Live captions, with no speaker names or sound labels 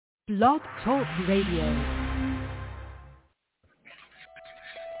Blog Talk Radio.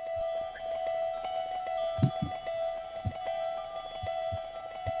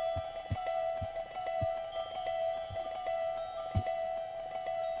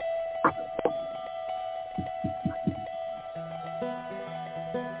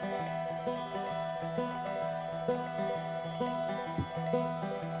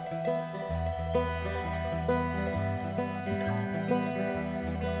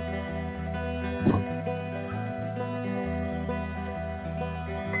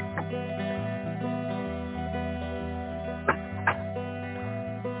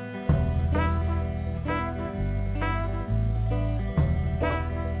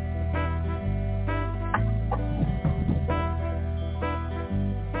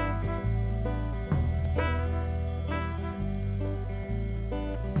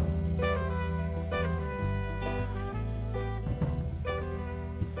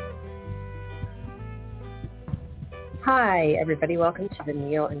 Hi, everybody. Welcome to the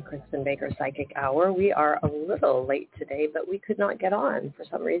Neil and Kristin Baker Psychic Hour. We are a little late today, but we could not get on. For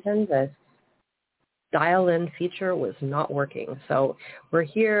some reason, the dial-in feature was not working. So we're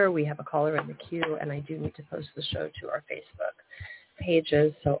here. We have a caller in the queue, and I do need to post the show to our Facebook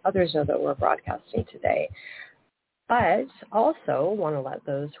pages so others know that we're broadcasting today. But also want to let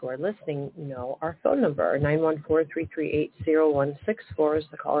those who are listening know our phone number, 914-338-0164 is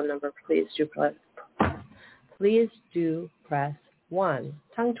the call-in number. Please do press 1.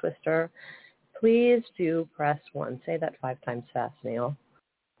 Tongue twister. Please do press 1. Say that 5 times fast, Neil.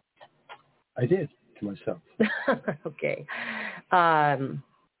 I did to myself. Okay.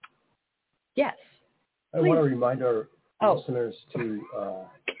 Yes. I want to remind our listeners to,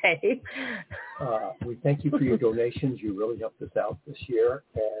 okay. We thank you for your donations. You really helped us out this year.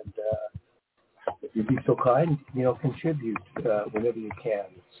 And if you'd be so kind, contribute whenever you can.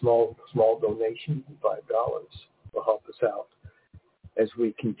 Small donations, $5 will help us out as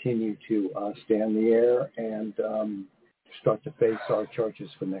we continue to stay on the air and start to face our charges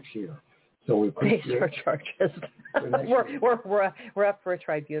for next year. So we face our charges. We're up for a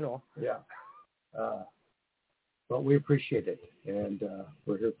tribunal. Yeah. But we appreciate it, and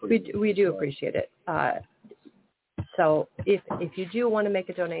we're here for you. We do appreciate it. So if you do want to make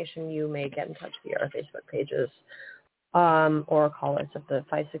a donation, you may get in touch via our Facebook pages or call us at the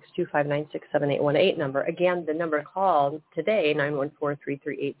 562-596-7818 number. Again, the number called today,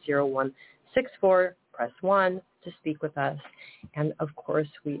 914-338-0164. Press 1 to speak with us. And, of course,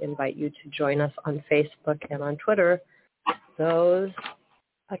 we invite you to join us on Facebook and on Twitter. Those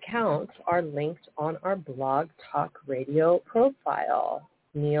accounts are linked on our Blog Talk Radio profile,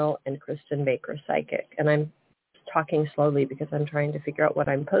 Neil and Kristin Baker Psychic. And I'm talking slowly because I'm trying to figure out what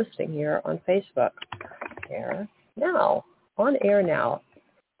I'm posting here on Facebook. On air now.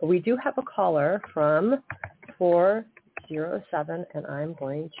 We do have a caller from 407, and I'm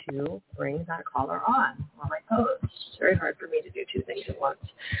going to bring that caller on while I post. It's very hard for me to do 2 things at once.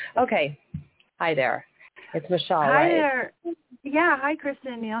 Okay. Hi there. It's Michelle, Hi right? there. Yeah. Hi,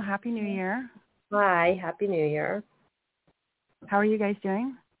 Kristin and Neil. Happy New Year. Hi. Happy New Year. How are you guys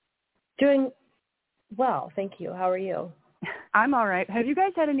doing? Doing well, thank you. How are you? I'm all right. Have you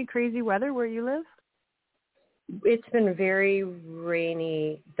guys had any crazy weather where you live? It's been very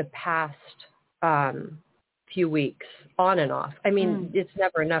rainy the past few weeks, on and off. I mean, It's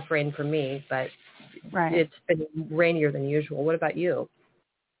never enough rain for me, but right. It's been rainier than usual. What about you?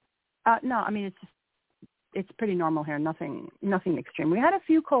 No, I mean, it's pretty normal here. Nothing extreme. We had a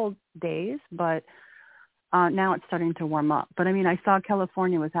few cold days, but now it's starting to warm up. But I mean, I saw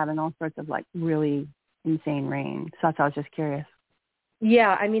California was having all sorts of like really insane rain. So I was just curious.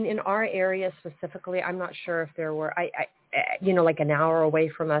 Yeah, I mean, in our area specifically, I'm not sure if there were, like an hour away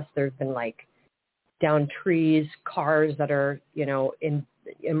from us, there's been like down trees, cars that are,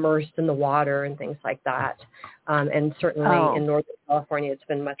 immersed in the water and things like that. And certainly in Northern California, it's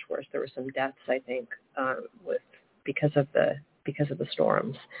been much worse. There were some deaths, I think, because of the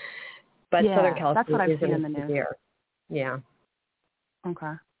storms. But yeah, Southern California that's what I've seen in the news. Severe. Yeah.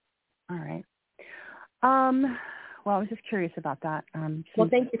 Okay. All right. Well, I was just curious about that. Well,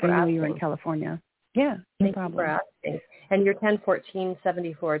 thank you for asking. I know you were in California. Yeah, no problem. Thank you for asking. And you're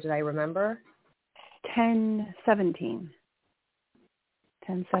 101474, did I remember?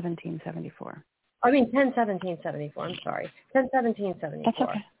 101774. I mean 101774. I'm sorry. 101774. That's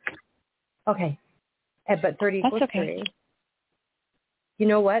okay. Okay. But 30 equals That's okay. 3. You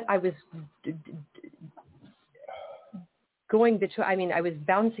know what? I was I was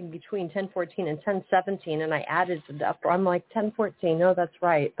bouncing between 1014 and 1017, and I added stuff. I'm like, 1014, no, that's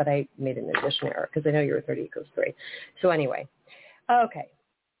right. But I made an addition error because I know you were 30 equals 3. So anyway, okay.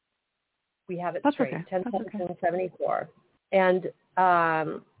 We have it That's straight. okay. 10,074. And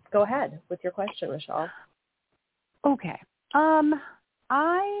go ahead with your question, Michelle. Okay. I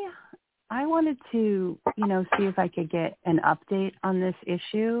wanted to, see if I could get an update on this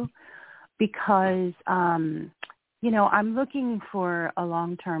issue because, I'm looking for a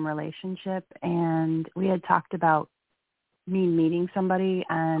long-term relationship, and we had talked about me meeting somebody,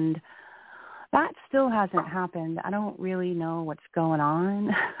 and that still hasn't happened. I don't really know what's going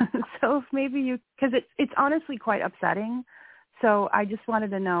on. So if maybe because it's honestly quite upsetting. So I just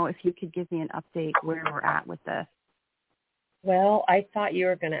wanted to know if you could give me an update where we're at with this. Well, I thought you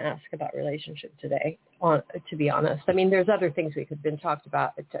were going to ask about relationship today, to be honest. I mean, there's other things we could have been talked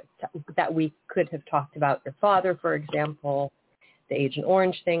about that we could have talked about. Your father, for example, the Agent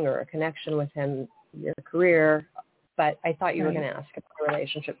Orange thing or a connection with him, your career. But I thought you were going to ask about the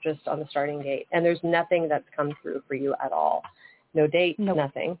relationship just on the starting date. And there's nothing that's come through for you at all. No date, Nope.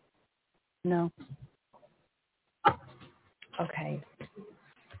 Nothing. No. Okay.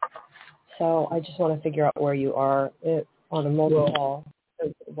 So I just want to figure out where you are on a multiple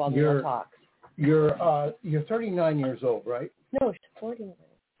while Neil talks. You're 39 years old, right? No, she's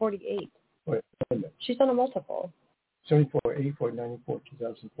 48. Wait a minute. She's on a multiple. 74, 84, 94,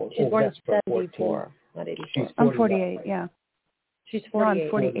 2004. She's born in that's 74, not 84. I'm 48, yeah. She's 48. No, I'm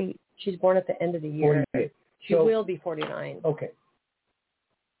 48. She's born at the end of the year. 48. She will be 49. Okay.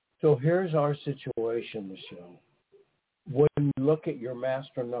 So here's our situation, Michelle. When you look at your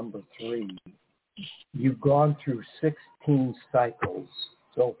master number 3, you've gone through 16 cycles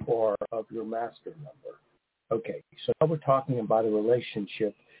so far of your master number. Okay, so now we're talking about a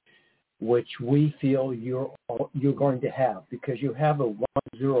relationship which we feel you're going to have because you have a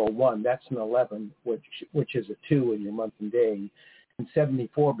 101, that's an 11, which is a 2 in your month and day, and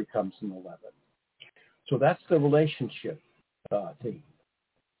 74 becomes an 11. So that's the relationship theme.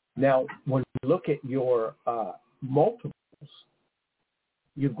 Now, when you look at your multiples,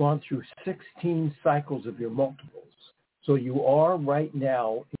 you've gone through 16 cycles of your multiples. So you are right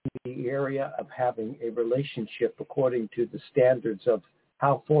now in the area of having a relationship according to the standards of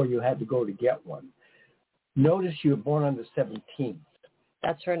how far you had to go to get one. Notice you were born on the 17th.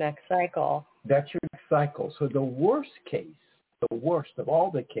 That's her next cycle. That's your next cycle. So the worst case, the worst of all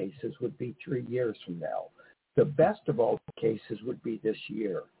the cases would be 3 years from now. The best of all the cases would be this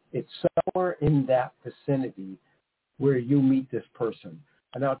year. It's somewhere in that vicinity where you meet this person.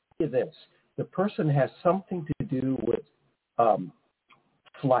 And I'll tell you this, the person has something to do with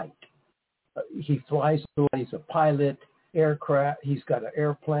flight. He flies, he's a pilot, aircraft, he's got an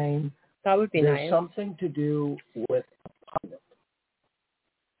airplane. That would be There's nice. something to do with a pilot.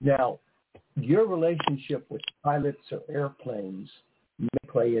 Now, your relationship with pilots or airplanes may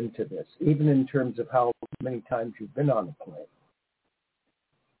play into this, even in terms of how many times you've been on a plane.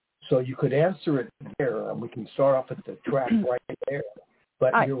 So you could answer it there, and we can start off at the track right there.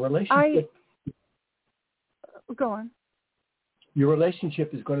 But your relationship... Go on. Your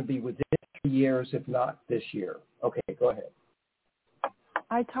relationship is going to be within 3 years, if not this year. Okay, go ahead.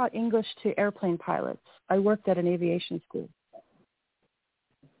 I taught English to airplane pilots. I worked at an aviation school.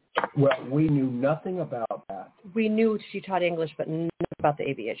 Well, we knew nothing about that. We knew she taught English, but nothing about the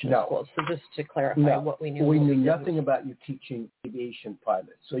aviation school. So just to clarify what we knew. We knew nothing about you teaching aviation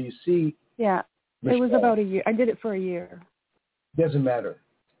pilots. So you see... Yeah, Michelle, it was about a year. I did it for a year. Doesn't matter.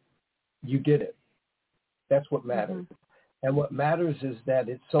 You did it. That's what matters. Mm-hmm. And what matters is that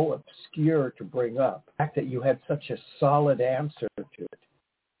it's so obscure to bring up. The fact that you had such a solid answer to it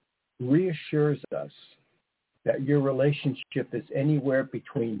reassures us that your relationship is anywhere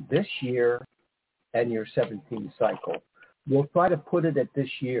between this year and your 17th cycle. We'll try to put it at this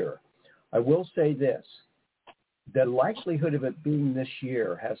year. I will say this. The likelihood of it being this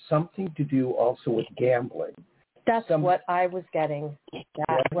year has something to do also with gambling. That's what I was getting.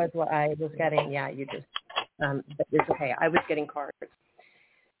 That was what I was getting. Yeah, you just... it's okay. I was getting cards.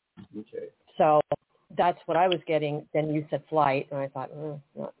 Okay. So that's what I was getting. Then you said flight, and I thought,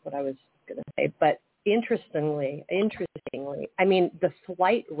 not what I was going to say. But interestingly, I mean, the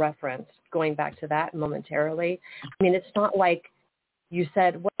flight reference, going back to that momentarily, I mean, it's not like you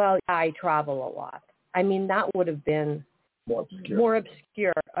said, well, I travel a lot. I mean, that would have been more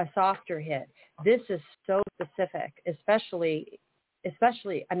obscure, a softer hit. This is so specific, especially,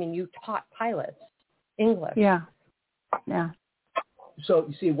 I mean, you taught pilots English. Yeah. So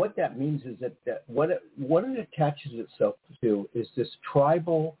you see, what that means is that what it attaches itself to is this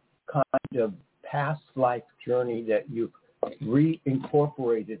tribal kind of past life journey that you've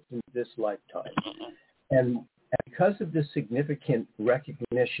reincorporated in this lifetime. And because of this significant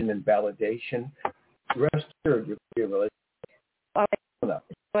recognition and validation, rest assured you're related. I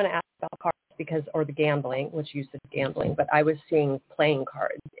want to ask about cards because, or the gambling, which you said gambling, but I was seeing playing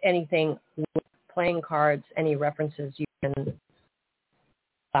cards. Anything with playing cards, any references you can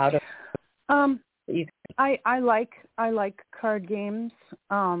out of? I like card games.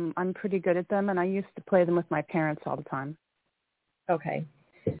 I'm pretty good at them, and I used to play them with my parents all the time. Okay.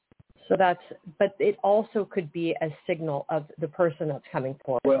 So but it also could be a signal of the person that's coming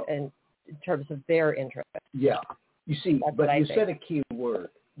forward in terms of their interest. Yeah. You see, That's but you think. said a key word.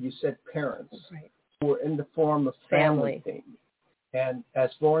 You said parents. Right. We're in the form of family thing. And as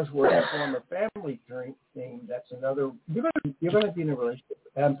far as we're in the form of family thing, that's another, you're going to be in a relationship,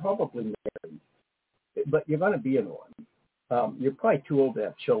 and probably married, but you're going to be in one. You're probably too old to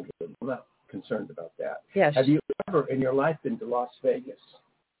have children. I'm not concerned about that. Yes. Have you ever in your life been to Las Vegas?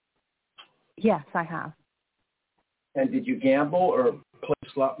 Yes, I have. And did you gamble or play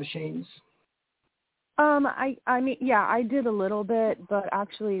slot machines? I mean, yeah, I did a little bit, but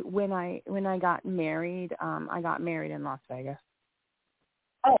actually when I got married, I got married in Las Vegas.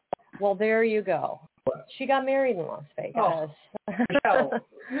 Oh, well, there you go. She got married in Las Vegas. Oh,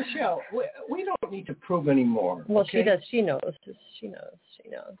 Michelle, we don't need to prove anymore. Well, okay? she does. She knows. She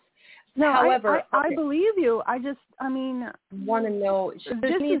knows. No, however, I believe you. I want to know.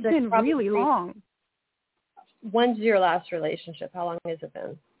 This has been really long. When's your last relationship? How long has it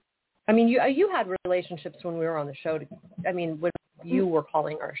been? I mean, you had relationships when we were on the show. When you were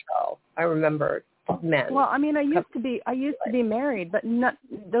calling our show, I remember men. Well, I mean, I used to be married, but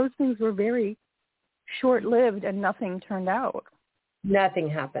those things were very short-lived, and nothing turned out. Nothing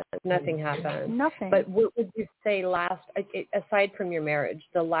happened. Nothing. But what would you say aside from your marriage,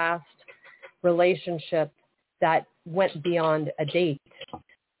 the last relationship that went beyond a date?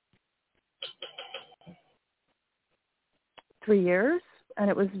 3 years,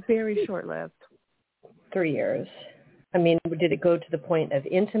 and it was very short-lived. 3 years. I mean, did it go to the point of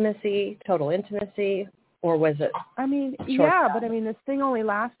intimacy, total intimacy, or was it? I mean, yeah, but I mean, this thing only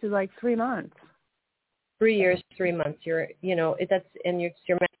lasted like 3 months. 3 years, 3 months. That's in your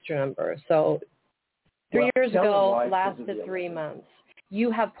master number. So 3 years ago lasted 3 months.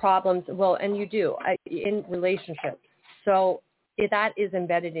 You have problems. Well, and you do in relationships. So that is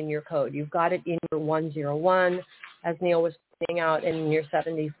embedded in your code. You've got it in your 101, as Neil was pointing out, and in your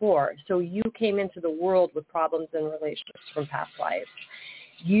 74. So you came into the world with problems in relationships from past lives.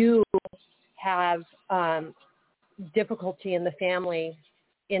 You have difficulty in the family,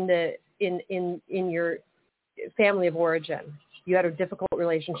 in your family of origin. You had a difficult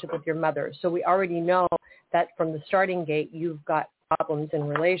relationship with your mother. So we already know that from the starting gate, you've got problems in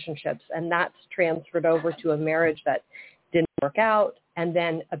relationships, and that's transferred over to a marriage that didn't work out, and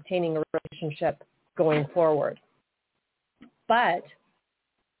then obtaining a relationship going forward. But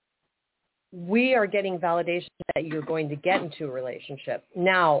we are getting validation that you're going to get into a relationship.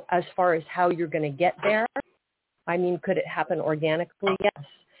 Now, as far as how you're going to get there, I mean, could it happen organically? Yes.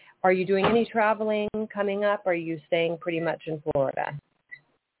 Are you doing any traveling coming up? Or are you staying pretty much in Florida?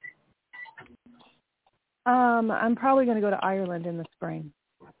 I'm probably going to go to Ireland in the spring.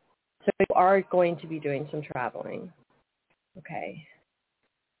 So you are going to be doing some traveling. Okay.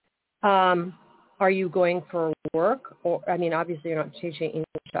 Are you going for work? Or obviously you're not teaching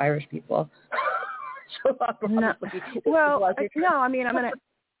English to Irish people. No. Well, no. I mean,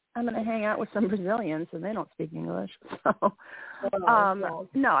 I'm gonna hang out with some Brazilians, and they don't speak English. So,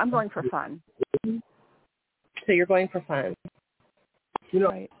 no, I'm going for fun. So you're going for fun.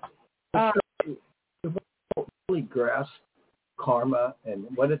 Right. You don't really grasp karma and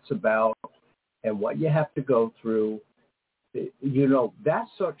what it's about and what you have to go through. That's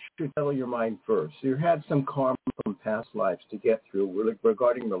what should settle your mind first. You had some karma from past lives to get through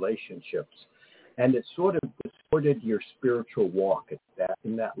regarding relationships, and it sort of distorted your spiritual walk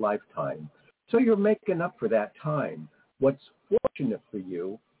in that lifetime. So you're making up for that time. What's fortunate for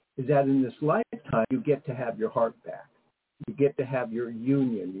you is that in this lifetime, you get to have your heart back. You get to have your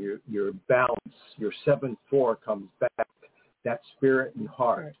union, your balance, your 7-4 comes back, that spirit and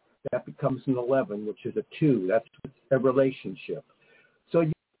heart. That becomes an 11, which is a 2. That's a relationship. So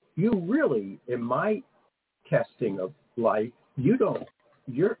you really, in my testing of life, you're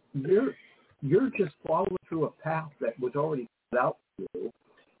just following through a path that was already set out for you,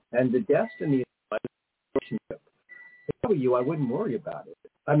 and the destiny of life is a relationship. If I were you, I wouldn't worry about it.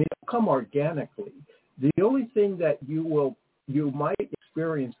 I mean, it'll come organically. The only thing that you might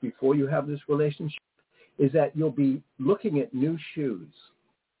experience before you have this relationship is that you'll be looking at new shoes.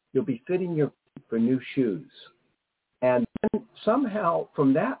 You'll be fitting your feet for new shoes. And then somehow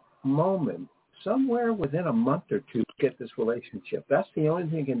from that moment, somewhere within a month or two, get this relationship. That's the only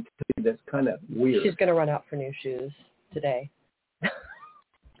thing I can tell you that's kind of weird. She's going to run out for new shoes today.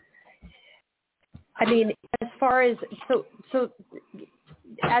 I mean, as far as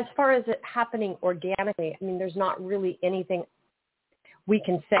it happening organically, I mean, there's not really anything we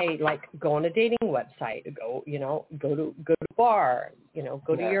can say, like go on a dating website, go to a bar,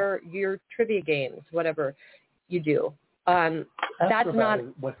 go to your trivia games, whatever you do. That's not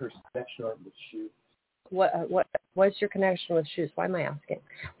what her connection are with shoes. What's your connection with shoes? Why am I asking?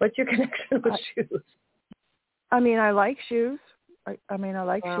 What's your connection with shoes? I mean, I like shoes. I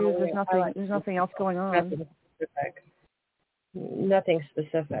like shoes. There's nothing else going on. Nothing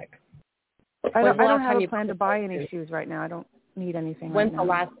specific. I don't have a plan to buy any shoes right now. I don't need anything. When's the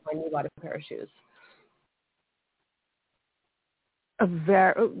last time you bought a pair of shoes? A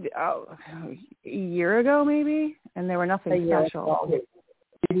year ago, maybe, and they were nothing special.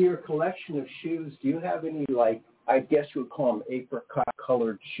 In your collection of shoes, do you have any, like, I guess you would call them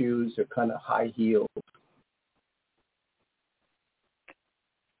apricot-colored shoes or kind of high heels?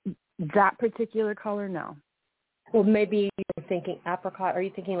 That particular color, no. Well, maybe you're thinking apricot. Are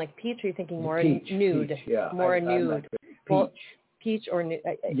you thinking like peach, or are you thinking more nude? Peach, yeah. More nude. Well, peach or nude.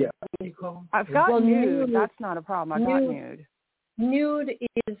 Yeah. I've got nude. That's not a problem. I've got nude. Nude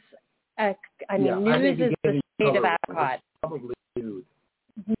is, nude is the shade of apricot. Probably nude.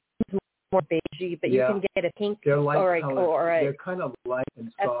 More beigey, but you can get a pink they're light they're kind of light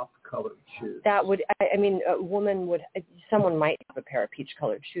and soft colored shoes. That would, someone might have a pair of peach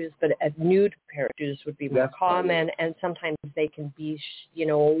colored shoes, but a nude pair of shoes would be more common, and sometimes they can be,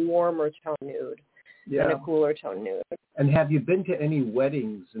 a warmer tone nude than a cooler tone nude. And have you been to any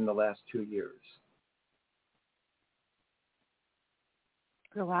weddings in the last 2 years?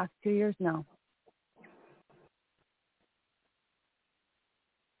 The last 2 years, no.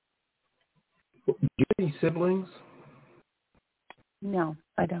 Do you have any siblings? No,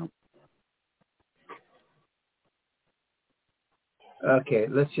 I don't. Okay,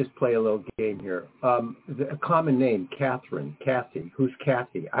 let's just play a little game here. A common name, Kathy. Who's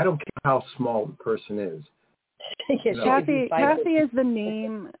Kathy? I don't care how small the person is. Kathy is the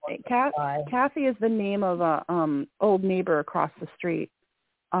name. Kathy is the name of a old neighbor across the street.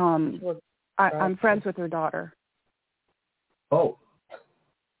 I'm friends with her daughter. Oh.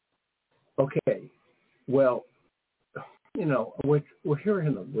 Okay. Well, we're here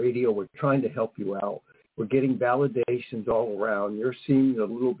on the radio. We're trying to help you out. We're getting validations all around. You're seeming a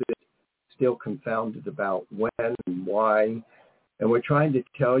little bit still confounded about when and why. And we're trying to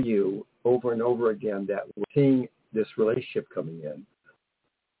tell you over and over again that we're seeing this relationship coming in.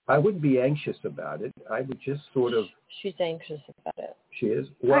 I wouldn't be anxious about it. I would just sort of... She's anxious about it. She is?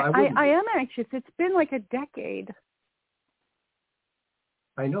 Well, I am anxious. It's been like a decade.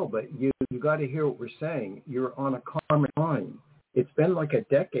 I know, but you got to hear what we're saying. You're on a karma line. It's been like a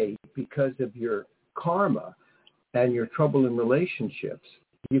decade because of your karma and your trouble in relationships.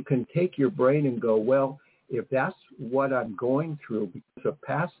 You can take your brain and go, well, if that's what I'm going through because of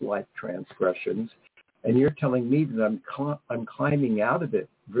past life transgressions, and you're telling me that I'm climbing out of it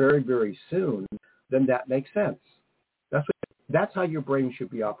very, very soon, then that makes sense. That's how your brain should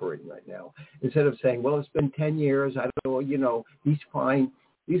be operating right now. Instead of saying, well, it's been 10 years, I don't know, he's fine,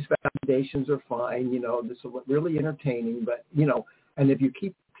 these validations are fine, this is really entertaining, but, and if you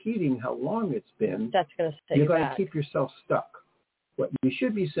keep repeating how long it's been, that's going to stay you're going to keep yourself stuck. What you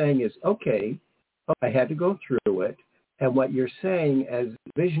should be saying is, okay, I had to go through it, and what you're saying as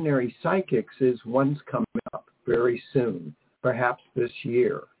visionary psychics is one's coming up very soon, perhaps this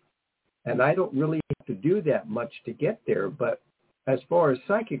year. And I don't really have to do that much to get there, but as far as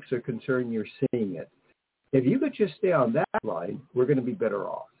psychics are concerned, you're seeing it. If you could just stay on that line, we're going to be better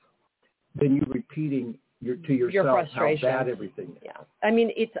off than you repeating to yourself how bad everything is. Yeah, I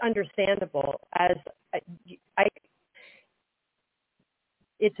mean, it's understandable.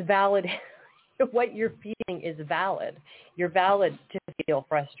 It's valid. What you're feeling is valid. You're valid to feel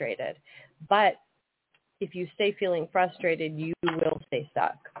frustrated. But if you stay feeling frustrated, you will stay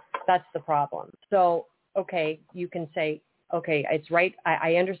stuck. That's the problem. So, okay, you can say, okay, it's right.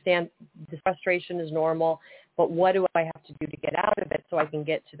 I understand the frustration is normal, but what do I have to do to get out of it so I can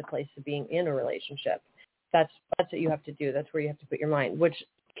get to the place of being in a relationship? That's what you have to do. That's where you have to put your mind, which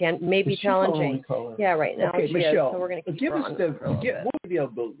may be challenging. Yeah, right now. Okay, Michelle, is, so we're going to keep give us we'll give you a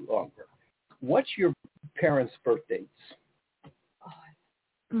little longer. What's your parents' birth dates?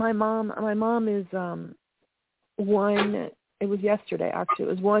 My mom is it was yesterday actually.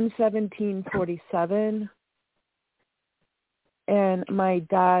 It was 1/17/47, and my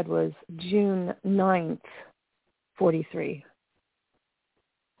dad was June 9th, 43.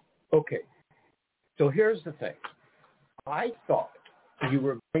 Okay. So here's the thing. I thought you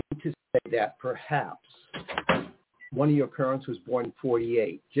were going to say that perhaps one of your parents was born in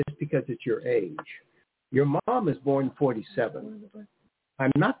 48, just because it's your age. Your mom is born 47.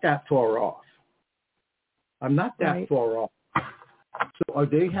 I'm not that far off. Right. So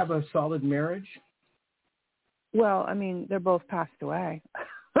they have a solid marriage? Well, I mean, they're both passed away.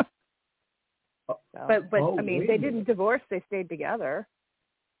 So, But I mean, they didn't divorce; they stayed together.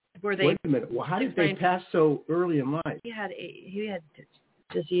 were they? Wait a minute. Well, how did they pass so early in life? He had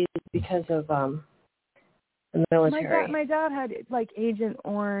disease because of the military. My dad had like Agent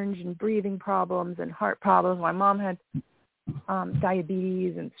Orange and breathing problems and heart problems. My mom had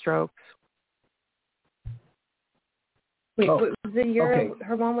diabetes and strokes. Wait, was the year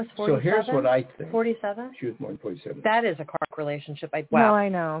her mom was 47? So here's what I think. 47? She was born 47. That is a karmic relationship. No, I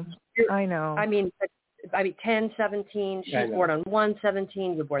know. I know. I mean, 10, 17, she's born on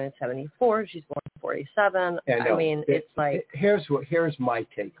 1/17, you're born in 74, she's born in 47. I mean, it's like... Here's my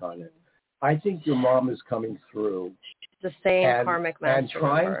take on it. I think your mom is coming through. The same karmic master. And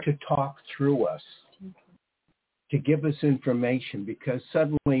trying to talk through us to give us information, because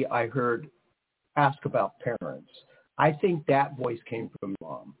suddenly I heard ask about parents. I think that voice came from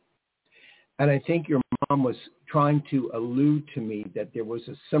mom. And I think your mom was trying to allude to me that there was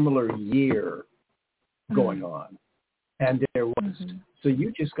a similar year going on. And there was. So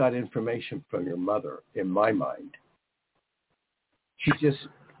you just got information from your mother, in my mind. She just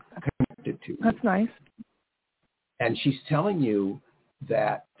connected to you. That's nice. And she's telling you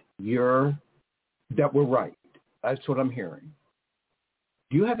that we're right. That's what I'm hearing.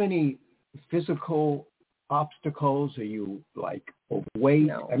 Do you have any physical obstacles? Are you like overweight?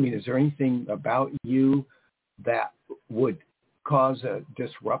 No. I mean, is there anything about you that would cause a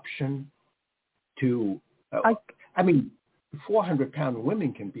disruption to, I mean, 400-pound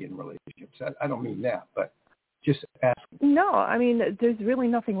women can be in relationships. I don't mean that, but just ask. No, I mean, there's really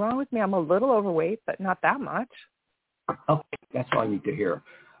nothing wrong with me. I'm a little overweight, but not that much. Okay, that's all I need to hear.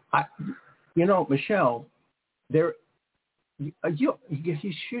 Michelle, you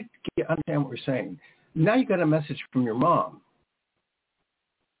should understand what we're saying. Now you got a message from your mom.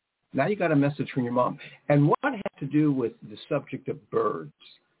 And what has to do with the subject of birds?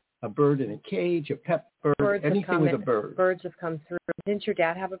 A bird in a cage, a pet bird, anything with a bird. Birds have come through. Didn't your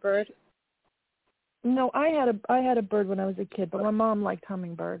dad have a bird? No, I had a bird when I was a kid, but my mom liked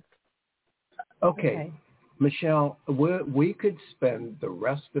hummingbirds. Okay. Michelle, we could spend the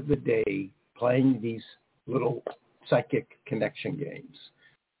rest of the day playing these little psychic connection games.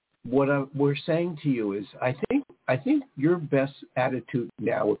 What we're saying to you is, I think your best attitude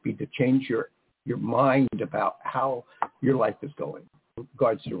now would be to change your mind about how your life is going in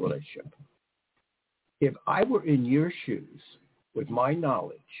regards to the relationship. If I were in your shoes, with my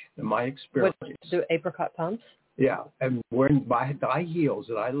knowledge and my experience, with the apricot pumps, and wearing my high heels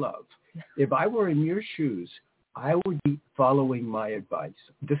that I love, if I were in your shoes, I would be following my advice.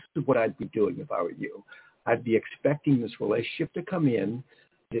 This is what I'd be doing if I were you. I'd be expecting this relationship to come in.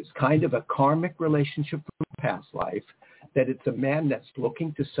 It's kind of a karmic relationship from a past life, that it's a man that's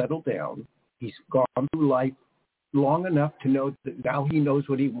looking to settle down. He's gone through life long enough to know that now he knows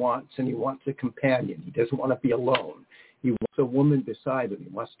what he wants, and he wants a companion. He doesn't want to be alone. He wants a woman beside him. He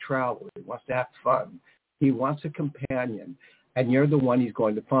wants to travel. He wants to have fun. He wants a companion, and you're the one he's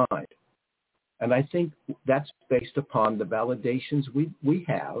going to find. And I think that's based upon the validations we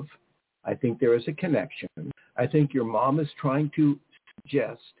have. I think there is a connection. I think your mom is trying to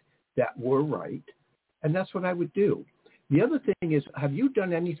suggest that we're right, and that's what I would do. The other thing is, have you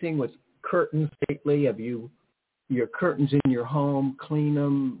done anything with curtains lately? Have you your curtains in your home, clean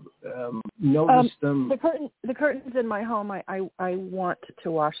them, notice them? The curtains in my home, I want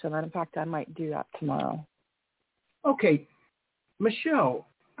to wash them, and in fact, I might do that tomorrow. Okay, Michelle,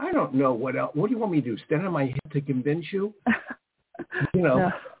 I don't know what else. What do you want me to do? Stand on my head to convince you? No.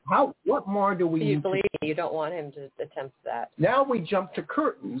 What more do we? You believe me, you don't want him to attempt that. Now we jump to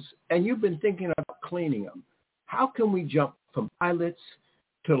curtains, and you've been thinking about cleaning them. How can we jump from pilots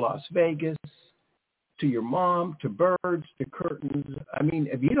to Las Vegas, to your mom, to birds, to curtains? I mean,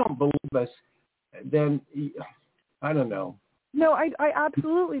 if you don't believe us, then I don't know. No, I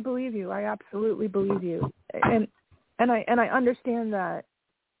absolutely believe you. I absolutely believe you, and I understand that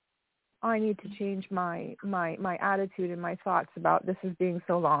I need to change my attitude and my thoughts about this as being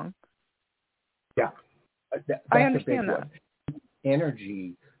so long. Yeah, that's I understand a big that. one.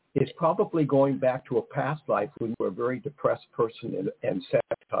 Energy is probably going back to a past life when you were a very depressed person and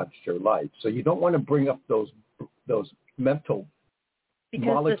sabotaged your life. So you don't want to bring up those mental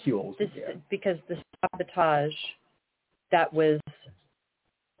molecules again. Because the sabotage that you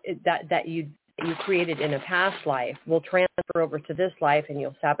created in a past life will transfer over to this life, and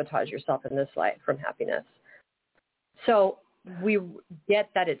you'll sabotage yourself in this life from happiness. So we get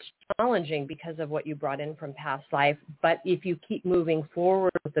that it's challenging because of what you brought in from past life. But if you keep moving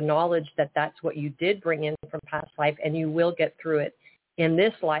forward with the knowledge that that's what you did bring in from past life, and you will get through it in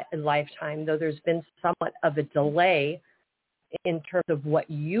this lifetime, though there's been somewhat of a delay in terms of what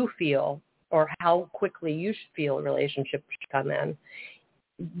you feel or how quickly you should feel a relationship should come in,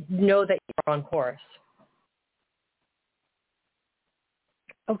 know that you're on course.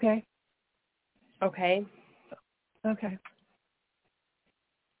 Okay. Okay? Okay.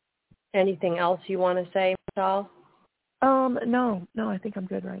 Anything else you want to say, Michelle? No, I think I'm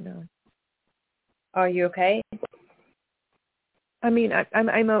good right now. Are you okay? I mean,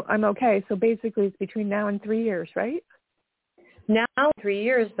 I'm okay. So basically, it's between now and 3 years, right? Now 3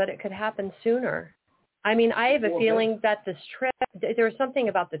 years, but it could happen sooner. I mean, I have a feeling that this trip, there was something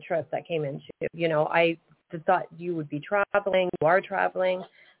about the trip that came into, I thought you would be traveling, you are traveling.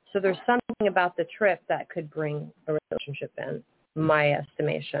 So there's something about the trip that could bring a relationship in, my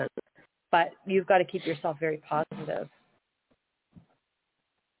estimation. But you've got to keep yourself very positive.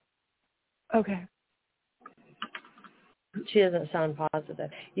 Okay. She doesn't sound positive.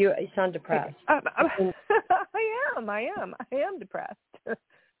 You sound depressed. I am depressed.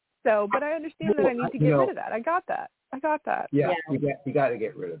 So, but I understand that I need to get rid of that. I got that. Yeah. You got to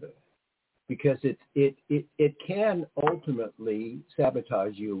get rid of it, because it can ultimately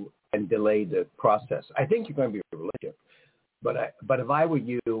sabotage you and delay the process. I think you're going to be in a relationship, but if I were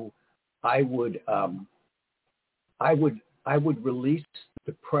you, I would release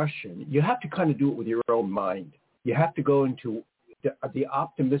depression. You have to kind of do it with your own mind. You have to go into the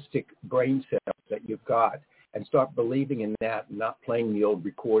optimistic brain cells that you've got and start believing in that, and not playing the old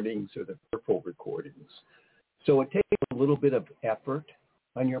recordings or the fearful recordings. So it takes a little bit of effort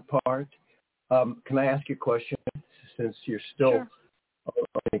on your part. Can I ask you a question, since you're still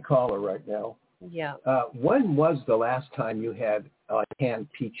a caller right now? Yeah. When was the last time you had canned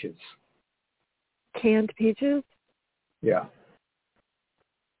peaches? Canned peaches? Yeah.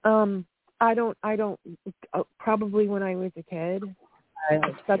 I don't, probably when I was a kid.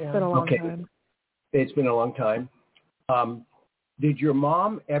 That's been a long time. It's been a long time. Did your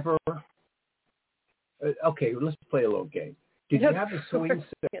mom ever, let's play a little game. Did you have a swing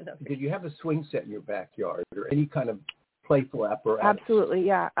set? Did you have a swing set in your backyard, or any kind of playful apparatus? Absolutely,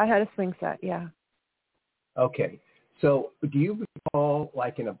 yeah. I had a swing set, yeah. Okay. So do you recall,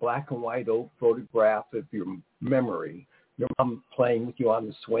 like in a black and white old photograph of your memory, your mom playing with you on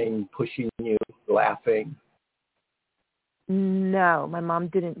the swing, pushing you, laughing? No, my mom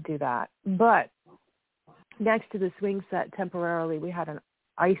didn't do that. But next to the swing set, temporarily, we had an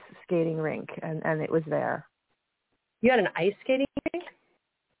ice skating rink, and it was there. You had an ice skating rink?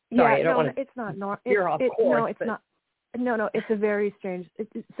 Sorry, it's not normal. No, it's not. No, it's a very strange.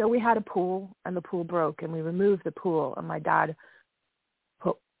 So we had a pool, and the pool broke, and we removed the pool, and my dad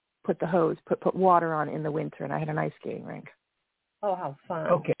put the hose, put water on in the winter, and I had an ice skating rink. Oh, how fun!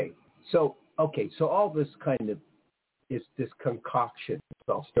 Okay, so all this kind of is this concoction. It's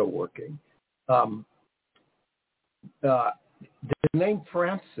all still working. Does the name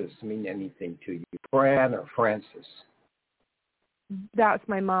Francis mean anything to you? Fran or Francis? That's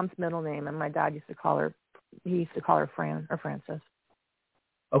my mom's middle name, and my dad used to call her Fran or Francis.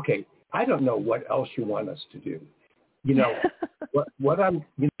 Okay, I don't know what else you want us to do. We're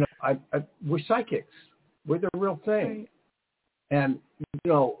psychics. We're the real thing. Right. And,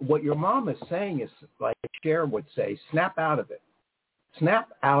 what your mom is saying is, like Cher would say, snap out of it. Snap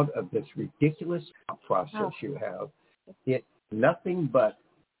out of this ridiculous process you have. It's nothing but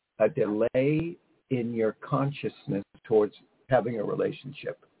a delay in your consciousness towards having a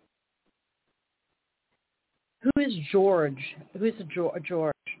relationship. Who is George? Who's George?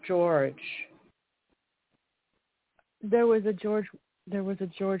 There was a George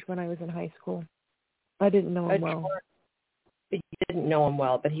when I was in high school. I didn't know him well. You didn't know him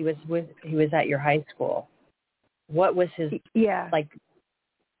well, but he was at your high school. What was his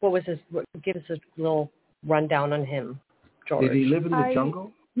What was his? Give us a little rundown on him, George. Did he live in the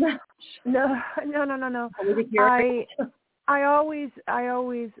jungle? No. I always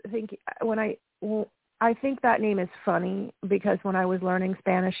think I think that name is funny, because when I was learning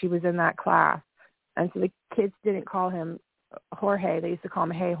Spanish, he was in that class, and so the kids didn't call him Jorge; they used to call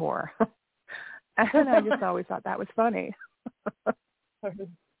him Hey Whore, and I just always thought that was funny.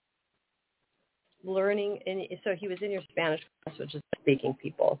 Learning, so he was in your Spanish class, which is speaking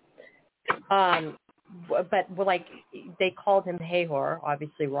people. But like they called him Hey Whore,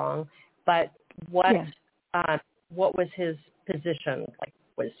 obviously wrong. But what was his position? Like,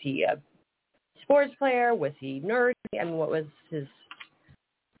 was he a sports player? Was he nerdy? I mean, what was his?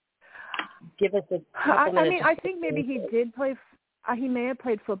 give us a couple minutes. I think maybe he did play. He may have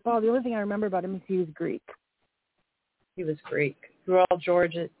played football. The only thing I remember about him is he was Greek. He was Greek. Well,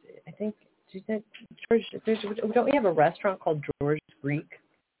 George, I think, George, don't we have a restaurant called George's Greek?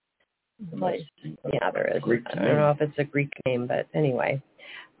 Place? Yeah, there is. Greek I don't know if it's a Greek name, but anyway.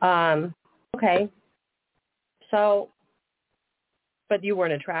 Okay. So, but you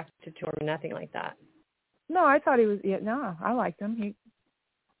weren't attracted to him or nothing like that? No, I thought he was, no, I liked him. He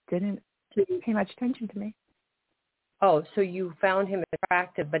didn't pay much attention to me. Oh, so you found him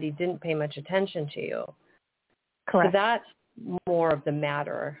attractive, but he didn't pay much attention to you. Correct. So that's more of the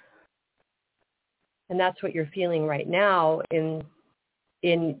matter. And that's what you're feeling right now in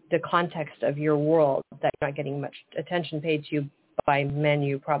the context of your world, that you're not getting much attention paid to you by men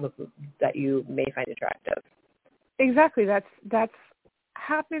that you may find attractive. Exactly. That's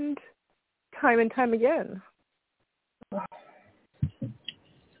happened time and time again.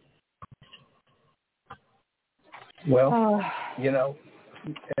 Well,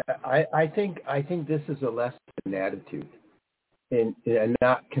 I think this is a lesson in attitude, and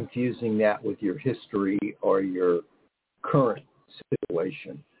not confusing that with your history or your current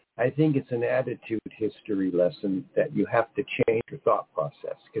situation. I think it's an attitude history lesson that you have to change your thought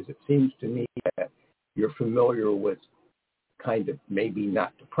process, because it seems to me that you're familiar with kind of maybe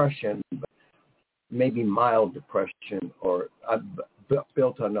not depression, but maybe mild depression or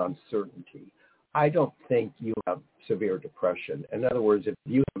built on uncertainty. I don't think you have severe depression. In other words, if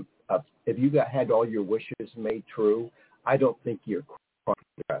you had all your wishes made true, I don't think you're chronically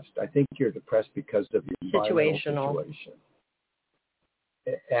depressed. I think you're depressed because of your situational situation.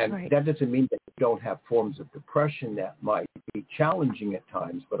 And right. That doesn't mean that you don't have forms of depression that might be challenging at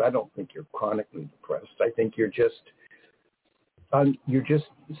times, but I don't think you're chronically depressed. I think you're just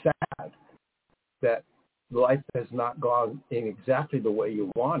sad that life has not gone in exactly the way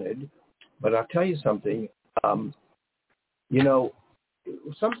you wanted. But I'll tell you something,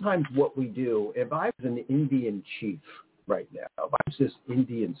 sometimes what we do, if I was an Indian chief right now, if I was this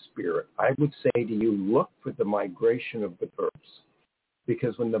Indian spirit, I would say to you, look for the migration of the birds.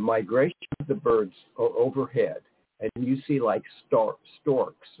 Because when the migration of the birds are overhead and you see like storks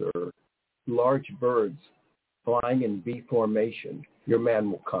or large birds flying in V formation, your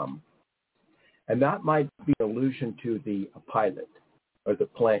man will come. And that might be an allusion to the pilot or the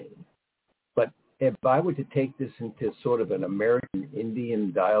plane. But if I were to take this into sort of an American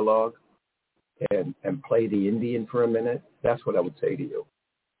Indian dialogue and play the Indian for a minute, that's what I would say to you.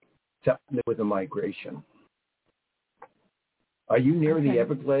 Something with a migration. Are you near the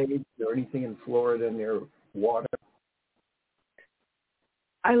Everglades or anything in Florida near water?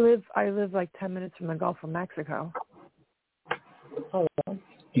 I live like 10 minutes from the Gulf of Mexico. Oh. Do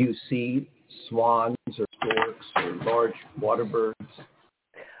you see swans or storks or large water birds?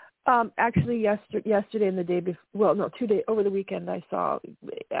 Actually, yesterday and the day before, well, no, 2 days, over the weekend, I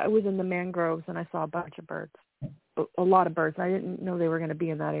was in the mangroves and I saw a bunch of birds, a lot of birds. I didn't know they were going to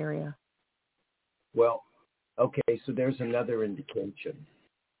be in that area. Well, okay, so there's another indication.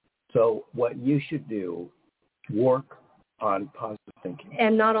 So what you should do, work on positive thinking.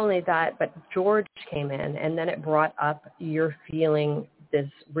 And not only that, but George came in, and then it brought up you're feeling this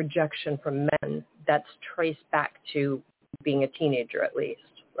rejection from men that's traced back to being a teenager at least,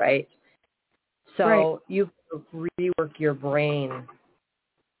 right? So right. You rework your brain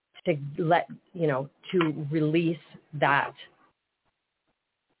to to release that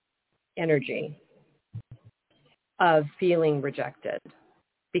energy of feeling rejected,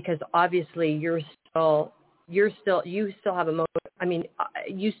 because obviously you still have emotion. I mean,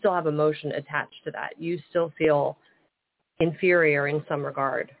 you still have emotion attached to that. You still feel inferior in some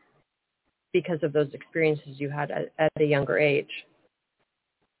regard because of those experiences you had at a younger age.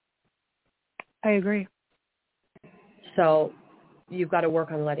 I agree. So you've got to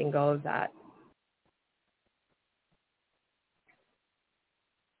work on letting go of that.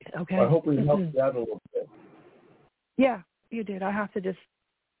 Okay. I hope we helped you out a little bit. Yeah, you did. I have to just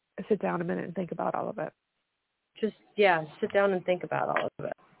sit down a minute and think about all of it. Just, sit down and think about all of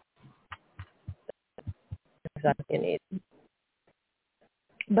it. That's exactly what you need.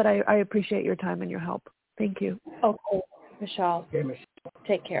 But I appreciate your time and your help. Thank you. Okay, Michelle. Okay, Michelle.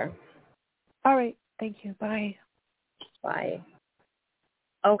 Take care. All right. Thank you. Bye. Bye.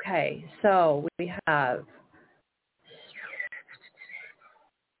 Okay, so we have,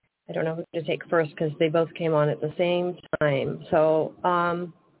 I don't know who to take first because they both came on at the same time. So,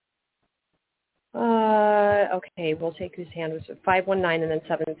 okay, we'll take whose hand was it? 519 and then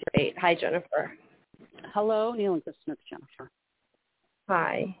 738. Hi, Jennifer. Hello, Neil and Kristin. It's Jennifer.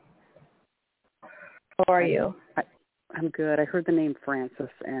 Hi. How are you? I'm good. I heard the name Francis,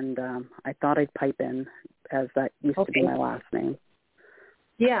 and I thought I'd pipe in, as that used to be my last name.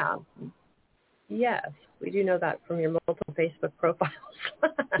 Yeah. Yes, we do know that from your multiple Facebook profiles.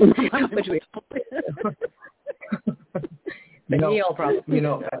 Which we Neil probably.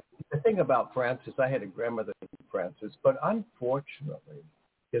 The thing about Francis, I had a grandmother named Francis, but unfortunately,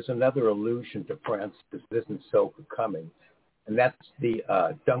 there's another allusion to Francis that isn't so becoming, and that's the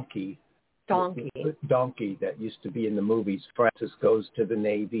donkey that used to be in the movies. Francis Goes to the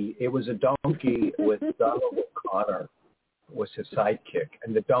Navy. It was a donkey with Donald O'Connor was his sidekick,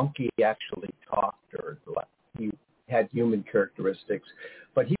 and the donkey actually talked, or he had human characteristics,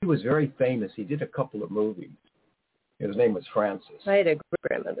 but he was very famous. He did a couple of movies. His name was Francis. I had a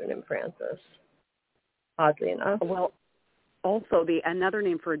grandmother named Francis, oddly enough. Well, also another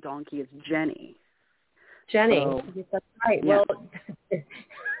name for a donkey is Jenny. Jenny, so, that's right. Yeah. Well,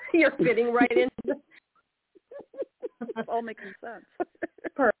 you're fitting right into It's all making sense.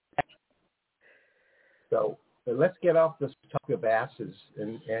 Perfect. So let's get off this topic of asses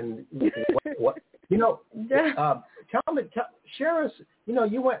and what share us.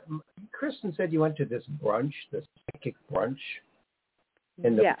 Kristin said you went to this brunch, this psychic brunch,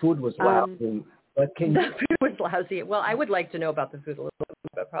 and the food was lousy. But the food was lousy. Well, I would like to know about the food a little bit,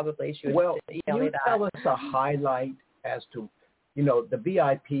 but probably she would tell me that. Tell us a highlight as to, the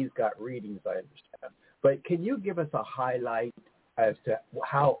VIPs got readings, I understand. But can you give us a highlight as to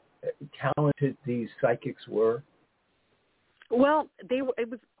how talented these psychics were? Well, it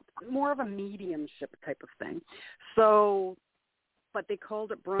was more of a mediumship type of thing. So, but they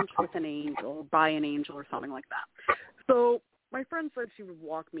called it brunch with an angel, by an angel, or something like that. So my friend said she would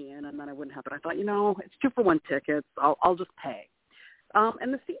walk me in, and then I wouldn't have it. I thought, it's 2-for-1 tickets. I'll just pay.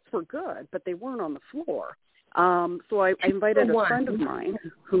 And the seats were good, but they weren't on the floor. So I invited a friend of mine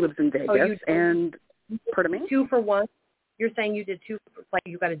who lives in Vegas, and pardon me? 2-for-1? You're saying you did like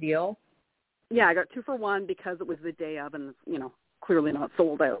you got a deal? Yeah, I got 2-for-1 because it was the day of, and clearly not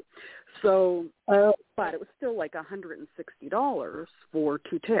sold out. So, but it was still like $160 for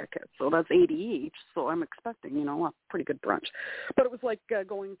 2 tickets, so that's $80 each. So I'm expecting, a pretty good brunch. But it was like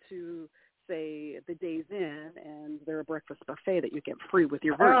going to, say, the Days Inn, and they're a breakfast buffet that you get free with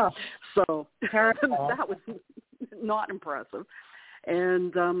your room. So that was not impressive.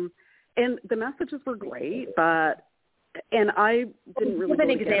 And the messages were great, and I didn't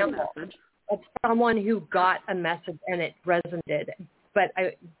really get a message. Of someone who got a message and it resonated,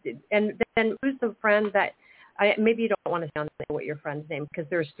 and then who's the friend that? Maybe you don't want to sound what your friend's name, because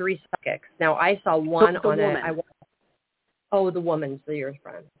there's 3 psychics. Now I saw one on woman. it. The woman's your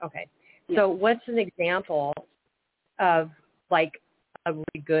friend. Okay, yeah. So what's an example of like a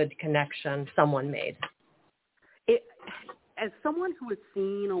really good connection someone made? As someone who has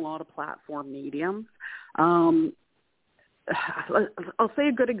seen a lot of platform mediums. I'll say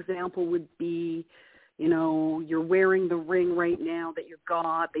a good example would be, you're wearing the ring right now that you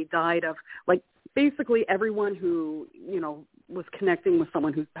got. They died of, basically everyone who, was connecting with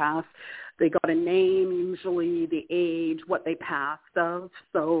someone who's passed. They got a name, usually the age, what they passed of.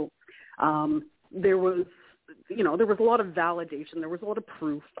 So there was a lot of validation. There was a lot of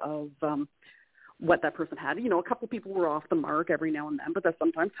proof of what that person had. A couple people were off the mark every now and then, but that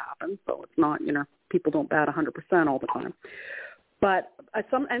sometimes happens. So it's not, people don't bat 100% all the time. But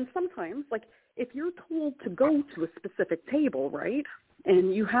sometimes, if you're told to go to a specific table, right,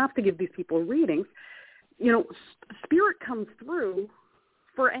 and you have to give these people readings, spirit comes through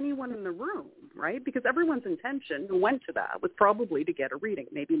for anyone in the room, right? Because everyone's intention who went to that was probably to get a reading.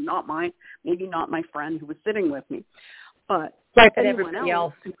 Maybe not my friend who was sitting with me. But everybody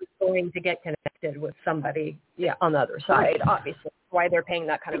else is going to get connected with somebody, on the other side, obviously. Why they're paying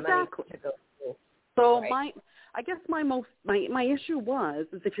that kind of money to go through. So I guess my issue is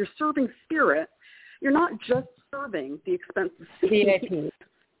if you're serving spirit, you're not just serving the expensive VIP.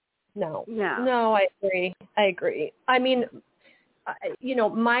 No. Yeah. No, I agree. I mean,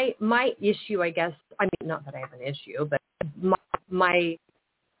 my issue, I guess. I mean, not that I have an issue, but my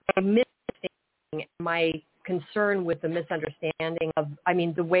misunderstanding, my concern with the misunderstanding of,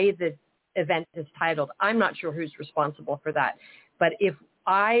 the way the event is titled, I'm not sure who's responsible for that. But if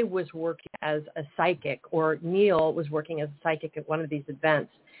I was working as a psychic, or Neil was working as a psychic at one of these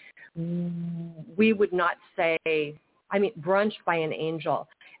events, we would not say, brunch by an angel.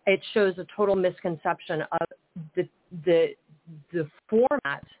 It shows a total misconception of the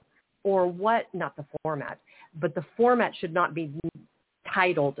format, or not the format, but the format should not be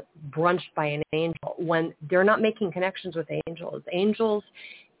titled brunch by an angel when they're not making connections with angels. Angels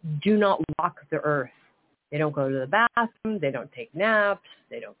do not walk the earth. They don't go to the bathroom. They don't take naps.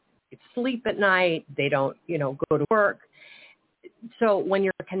 They don't sleep at night. They don't, go to work. So when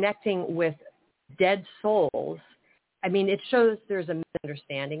you're connecting with dead souls, I mean, it shows there's a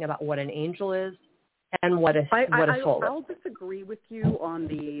misunderstanding about what an angel is and what a soul is. I'll disagree with you on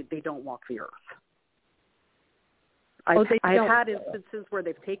they don't walk the earth. I've had instances where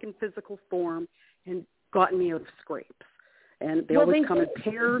they've taken physical form and gotten me out of scrapes. And they always come in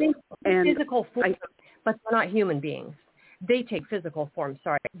pairs. Physical form, but they're not human beings. They take physical form.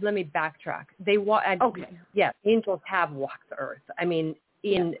 Sorry, let me backtrack. They walk. Okay. Yeah, angels have walked the earth. I mean,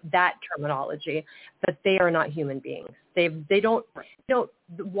 in that terminology, but they are not human beings. They don't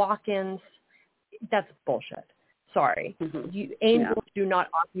walk-ins. That's bullshit. Sorry, angels do not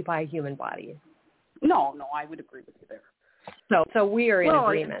occupy human bodies. No, I would agree with you there. So we are in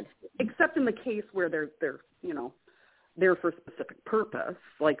agreement. Except in the case where they're there for a specific purpose,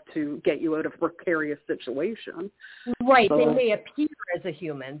 like to get you out of a precarious situation. Right. So, they may appear as a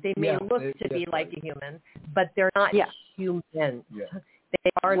human. They may look to be like a human, but they're not human. Yeah. They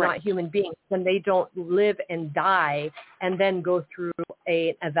are not human beings. And they don't live and die and then go through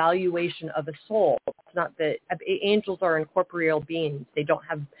an evaluation of a soul. It's not angels are incorporeal beings. They don't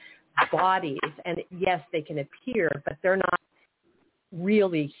have bodies. And yes, they can appear, but they're not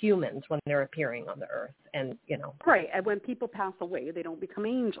really humans when they're appearing on the earth. And, Right. And when people pass away, they don't become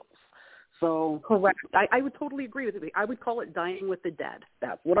angels. So correct. I would totally agree with you. I would call it dying with the dead.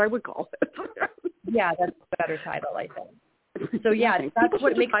 That's what I would call it. Yeah, that's a better title, I think. So, that's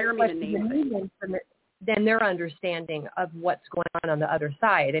what makes it than their understanding of what's going on the other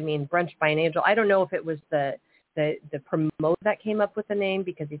side. I mean, Brunch by an Angel, I don't know if it was the promoter that came up with the name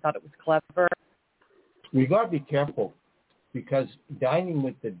because he thought it was clever. We got to be careful because dining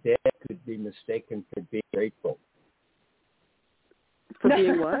with the dead could be mistaken for being grateful. For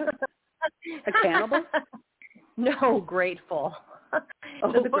being what? A cannibal? No, grateful.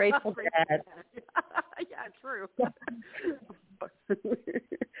 The Grateful Dead. Yeah, true.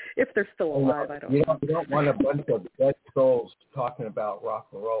 If they're still alive, I don't know. You don't want a bunch of dead souls talking about rock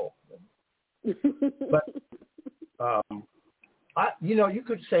and roll. But, you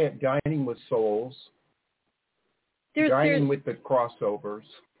could say it, dining with souls, dining with the crossovers,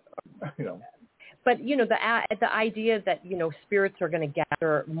 But, the idea that, spirits are going to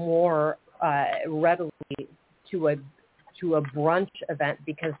gather more readily to a brunch event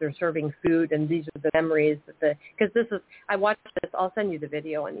because they're serving food and these are the memories I watched this, I'll send you the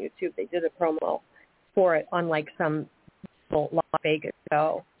video on YouTube. They did a promo for it on like some Las Vegas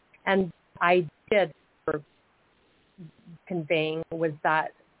show. And the idea for conveying was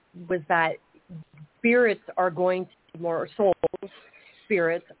that spirits are going to be more, souls,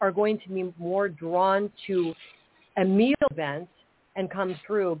 spirits are going to be more drawn to a meal event and come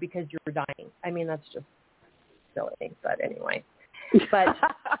through because you're dying. I mean, that's just silly, but anyway. But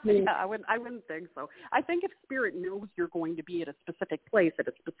I wouldn't think so. I think if spirit knows you're going to be at a specific place at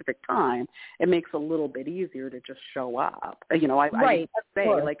a specific time, it makes it a little bit easier to just show up. I would say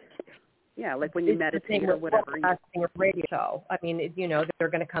like when you meditate or whatever. A radio show. I mean, they're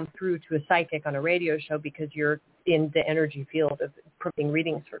going to come through to a psychic on a radio show because you're in the energy field of providing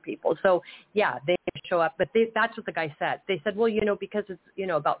readings for people. So they show up, but that's what the guy said. They said, well, because it's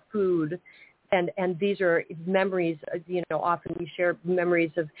about food. And these are memories, often we share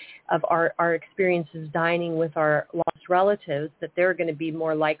memories of our experiences dining with our lost relatives, that they're going to be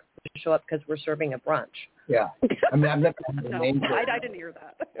more likely to show up because we're serving a brunch. Yeah. I mean, I've never had an angel. I didn't hear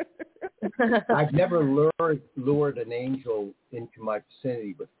that. I've never lured an angel into my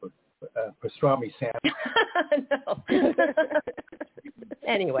vicinity with pastrami sandwich. No.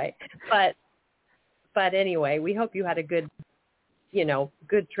 Anyway, but anyway, we hope you had a good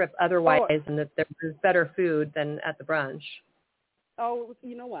trip otherwise, and that there was better food than at the brunch. Oh,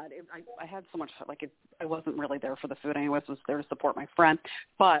 you know what? I had so much, I wasn't really there for the food anyways. I was there to support my friend.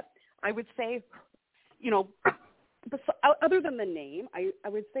 But I would say, other than the name, I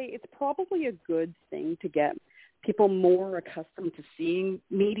would say it's probably a good thing to get people more accustomed to seeing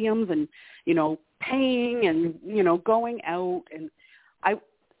mediums and, paying and, going out. And I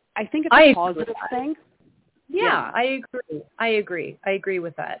think it's a positive thing. Yeah, I agree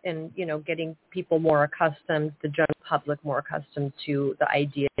with that. And, getting people more accustomed, the general public more accustomed to the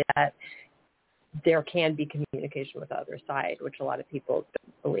idea that there can be communication with the other side, which a lot of people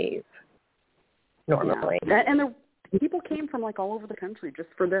don't believe normally. Yeah. And people came from all over the country just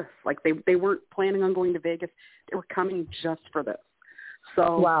for this. They weren't planning on going to Vegas. They were coming just for this.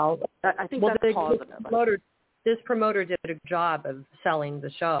 So I think that's positive. This promoter did a good job of selling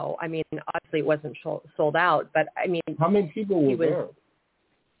the show. I mean, obviously it wasn't sold out, but I mean, how many people were there?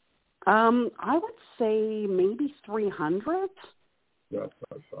 I would say maybe 300. That's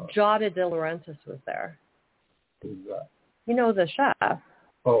what I thought. Giada De Laurentiis was there. Who's that? You know the chef.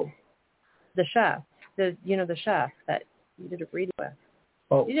 Oh. The chef. The chef that you did a reading with.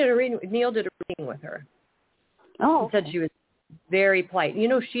 Oh. You did a reading. Neil did a reading with her. Oh. He said she was very polite. You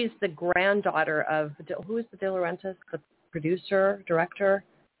know, she's the granddaughter of who is the De Laurentiis, the producer, director.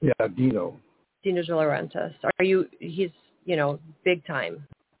 Yeah, Dino De Laurentiis. He's big time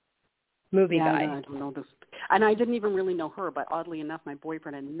movie guy. I don't know this. And I didn't even really know her, but oddly enough, my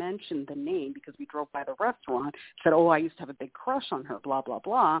boyfriend had mentioned the name because we drove by the restaurant, said, I used to have a big crush on her, blah, blah,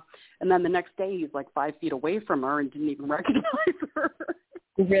 blah. And then the next day he's like 5 feet away from her and didn't even recognize her.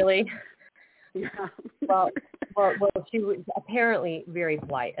 Really? Yeah. Well, she was apparently very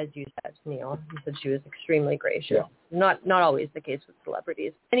polite, as you said, Neil. You said she was extremely gracious. Yeah. Not always the case with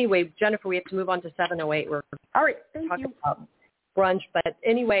celebrities. Anyway, Jennifer, we have to move on to 708. We're all right. Thank talking you. about brunch, but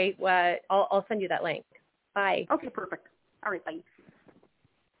anyway, I'll send you that link. Bye. Okay, perfect. All right, bye.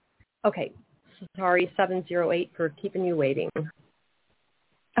 Okay. Sorry, 708 for keeping you waiting.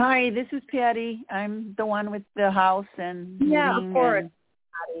 Hi, this is Patty. I'm the one with the house and yeah, of course. And...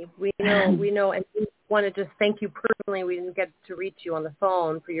 Patty. We know, and we want to just thank you personally. We didn't get to reach you on the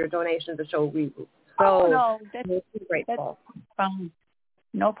phone for your donation to the show. That's grateful.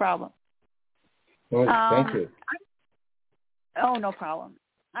 No problem. Well, thank you. No problem.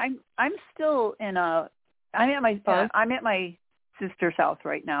 I'm still I'm at my sister's house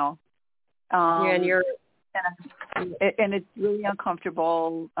right now. And it's really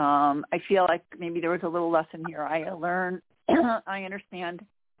uncomfortable. I feel like maybe there was a little lesson here. I learned, I understand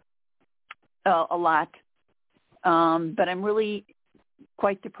a lot, but I'm really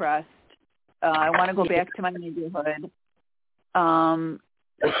quite depressed. I want to go back to my neighborhood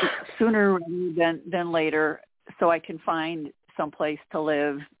sooner than later, so I can find some place to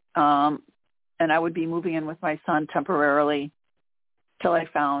live. And I would be moving in with my son temporarily till I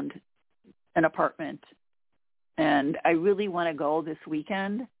found an apartment. And I really want to go this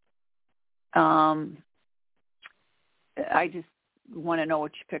weekend. I just want to know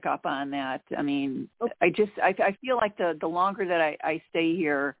what you pick up on that. I mean, I feel like the longer that I stay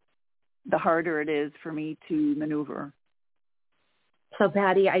here, the harder it is for me to maneuver. So,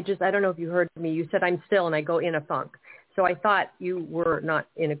 Patty, I don't know if you heard me. You said I'm still, and I go in a funk. So I thought you were not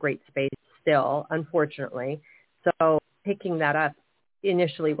in a great space still, unfortunately. So picking that up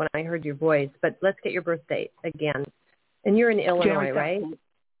initially when I heard your voice, but let's get your birth date again. And you're in Illinois, right?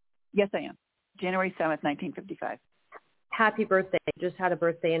 Yes, I am. January 7th, 1955. Happy birthday. You just had a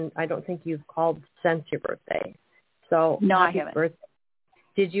birthday, and I don't think you've called since your birthday. So no, happy I haven't. Birthday.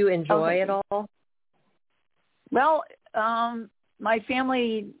 Did you enjoy it all? Well, my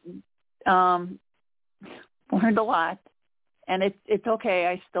family learned a lot, and it's okay.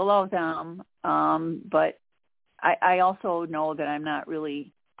 I still love them, but I also know that I'm not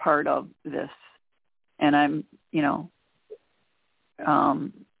really part of this, and I'm,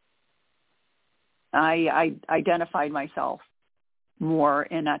 I identified myself more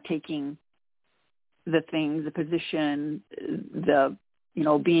in not taking the things, the position, the,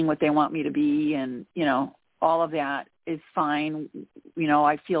 being what they want me to be, and, all of that is fine.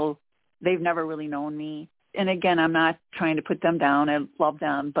 I feel they've never really known me. And again, I'm not trying to put them down. I love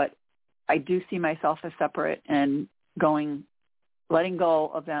them, but I do see myself as separate and letting go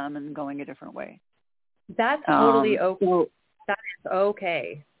of them and going a different way. That's totally okay. That is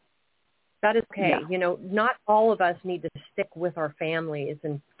okay. That is okay. Yeah. Not all of us need to stick with our families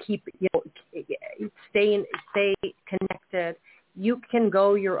and keep, stay connected. You can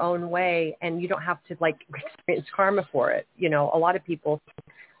go your own way, and you don't have to experience karma for it. A lot of people,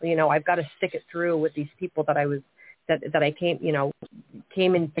 I've got to stick it through with these people that I came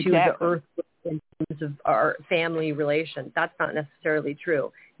into exactly. the earth with in terms of our family relation. That's not necessarily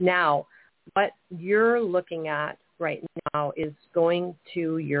true. Now, what you're looking at right now is going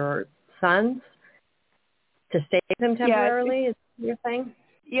to your sons to stay with them temporarily, is what you're saying?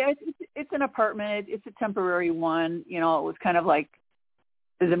 Yeah, it's an apartment. It's a temporary one. It was kind of like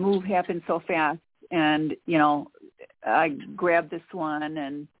the move happened so fast, and, I grabbed this one,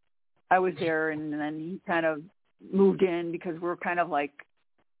 and I was there, and then he kind of moved in because we're kind of like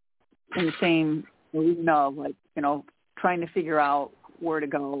in the same, trying to figure out where to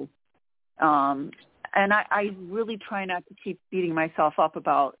go. And I really try not to keep beating myself up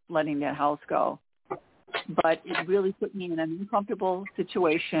about letting that house go. But it really put me in an uncomfortable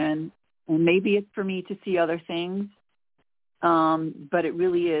situation, and maybe it's for me to see other things. But it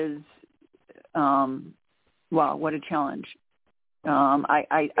really is, wow, what a challenge.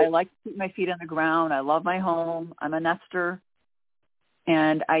 I like to keep my feet on the ground. I love my home. I'm a nester,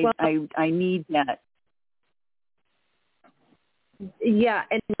 and I need that. Yeah,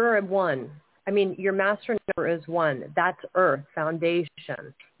 and you're a one. I mean, your master number is one. That's earth,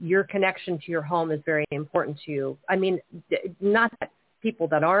 foundation. Your connection to your home is very important to you. I mean, not that people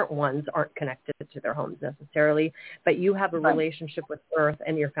that aren't ones aren't connected to their homes necessarily, but you have a relationship with earth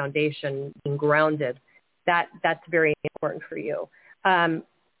and your foundation being grounded. That's very important for you. And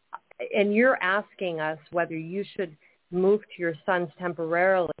you're asking us whether you should move to your son's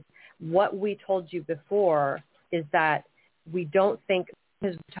temporarily. What we told you before is that we don't think,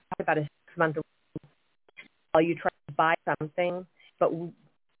 because we talked about a 6-month while you try to buy something, but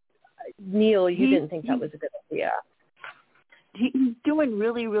Neil, you didn't think that was a good idea. He's doing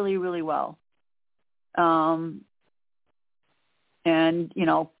really, really, really well. And, you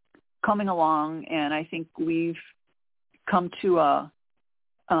know, coming along, and I think we've come to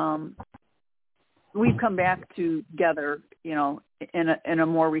we've come back together, you know, in a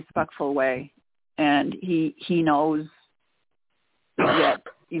more respectful way. And he knows that,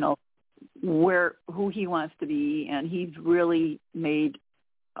 you know, who he wants to be, and he's really made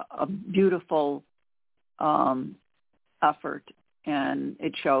a beautiful effort, and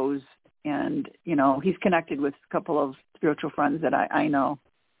it shows. And, you know, he's connected with a couple of spiritual friends that I know,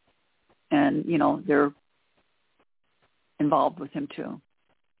 and, you know, they're involved with him too.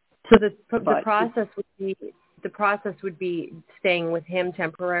 So the process would be staying with him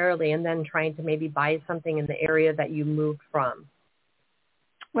temporarily and then trying to maybe buy something in the area that you moved from.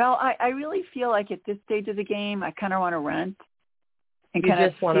 Well, I really feel like at this stage of the game, I kind of want to rent and kind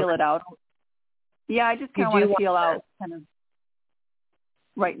of feel it out. Yeah, I just kind of want to feel out kind of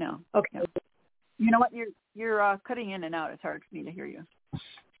right now. Okay. Yeah. You know what? You're cutting in and out. It's hard for me to hear you.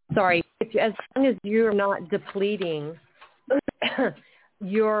 Sorry. As long as you're not depleting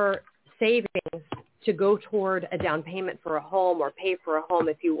your savings to go toward a down payment for a home or pay for a home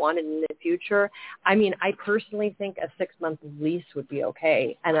if you wanted in the future. I mean, I personally think a 6-month lease would be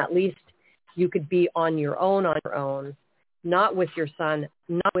okay. And at least you could be on your own, not with your son,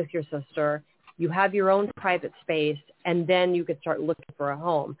 not with your sister. You have your own private space, and then you could start looking for a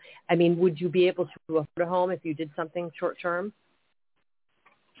home. I mean, would you be able to afford a home if you did something short term?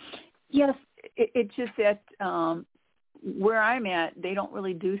 Yes. It's just that where I'm at, they don't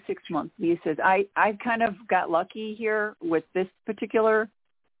really do 6-month leases. I kind of got lucky here with this particular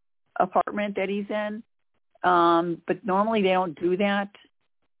apartment that he's in, but normally they don't do that.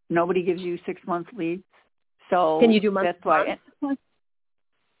 Nobody gives you 6-month lease, so can you do month that's why.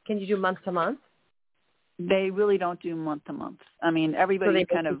 Can you do month to month? They really don't do month to month. I mean, everybody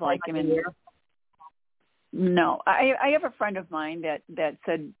kind of like him in. No, I have a friend of mine that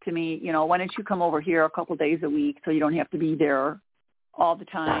said to me, you know, why don't you come over here a couple days a week so you don't have to be there all the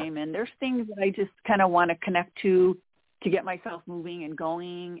time. And there's things that I just kind of want to connect to get myself moving and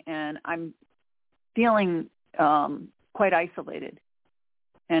going. And I'm feeling quite isolated,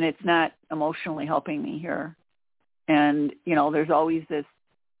 and it's not emotionally helping me here. And, you know, there's always this,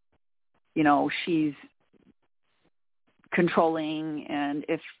 you know, she's controlling, and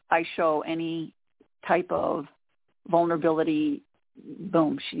if I show any type of vulnerability,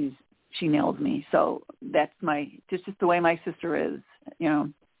 boom, she nails me. So that's just the way my sister is, you know.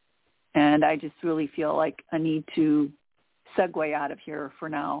 And I just really feel like I need to segue out of here for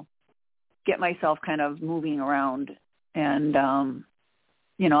now, get myself kind of moving around. And,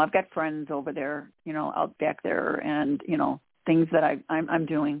 you know, I've got friends over there, you know, out back there, and, you know, things that I'm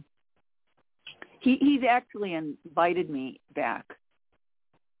doing. He's actually invited me back,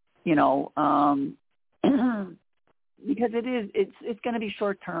 you know, because it's going to be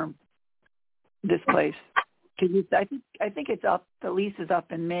short term, this place. I think it's up. The lease is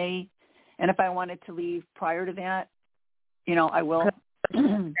up in May, and if I wanted to leave prior to that, you know, I will.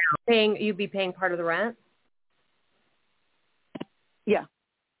 You'd be paying part of the rent? Yeah.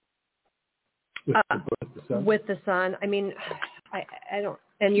 With the son. I mean, I don't.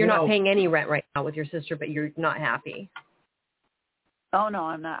 And you're not paying any rent right now with your sister, but you're not happy. Oh no,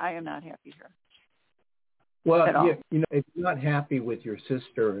 I'm not. I am not happy here. Well, yeah, you know, if you're not happy with your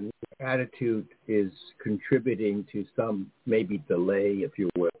sister and your attitude is contributing to some maybe delay, if you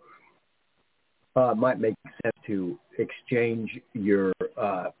will, it might make sense to exchange your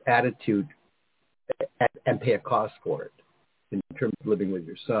attitude and pay a cost for it in terms of living with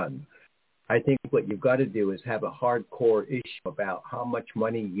your son. I think what you've got to do is have a hardcore issue about how much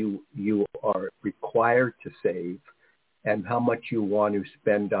money you are required to save and how much you want to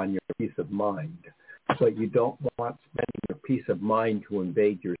spend on your peace of mind. But you don't want spending your peace of mind to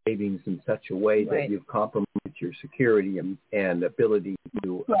invade your savings in such a way that you've compromised your security and ability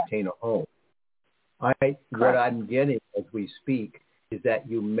to obtain a home. What I'm getting as we speak is that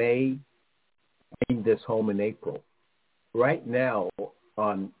you may find this home in April. right now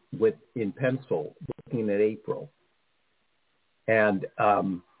in pencil, looking at April, and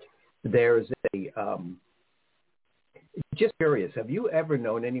there's just curious. Have you ever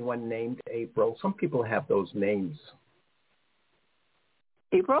known anyone named April? Some people have those names.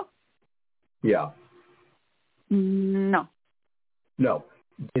 April? Yeah. No. No.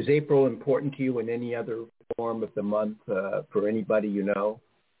 Is April important to you in any other form of the month for anybody you know?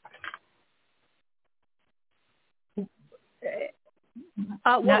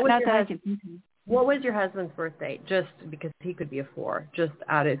 What was your husband's birthday? Just because he could be a 4. Just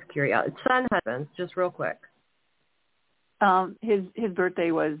out of curiosity. Son, husband, just real quick. His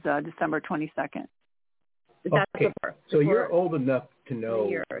birthday was December 22nd. That's okay. So you're old enough to know.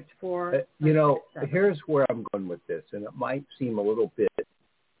 It's 4. Here's where I'm going with this, and it might seem a little bit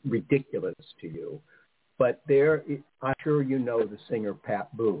ridiculous to you, but I'm sure you know the singer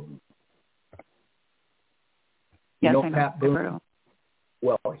Pat Boone. Yes, you know I know. Pat Boone?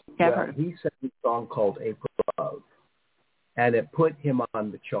 Well, he sang a song called April Love, and it put him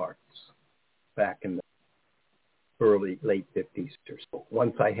on the charts back in the late 50s or so,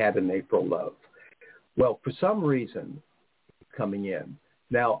 once I Had an April Love. Well, for some reason, coming in.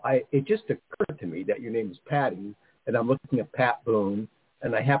 Now, it just occurred to me that your name is Patty, and I'm looking at Pat Boone,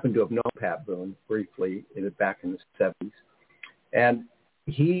 and I happen to have known Pat Boone briefly back in the 70s. And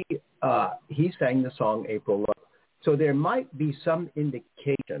he sang the song April Love. So there might be some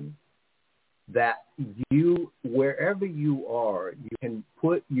indication that wherever you are, you can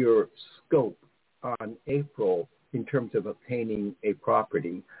put your scope on April in terms of obtaining a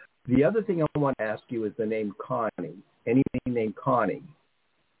property. The other thing I want to ask you is the name Connie. Anything named Connie?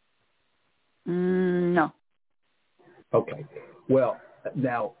 No. Okay. Well,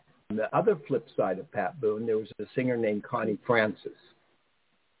 now, on the other flip side of Pat Boone, there was a singer named Connie Francis.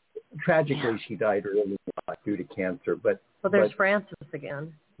 Tragically, she died early due to cancer. But there's Francis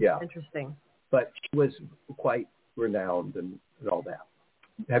again. Yeah. Interesting. But she was quite renowned and all that.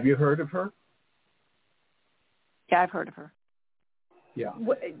 Have you heard of her? Yeah, I've heard of her. Yeah.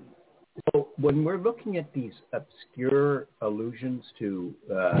 So when we're looking at these obscure allusions to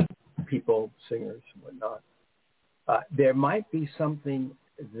people, singers, and whatnot, there might be something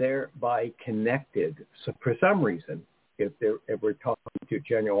thereby connected. So for some reason, if we're talking to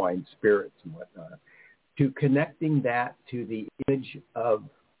genuine spirits and whatnot, to connecting that to the image of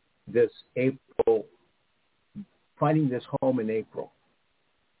this April, finding this home in April.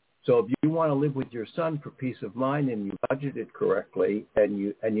 So if you want to live with your son for peace of mind and you budget it correctly and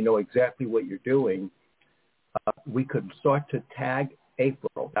you know exactly what you're doing, we could start to tag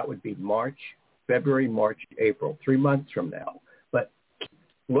April. That would be February, March, April, 3 months from now. But keep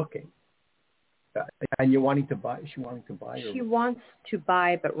looking. And you're wanting to buy? She wants to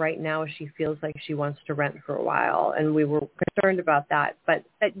buy, but right now she feels like she wants to rent for a while, and we were concerned about that. But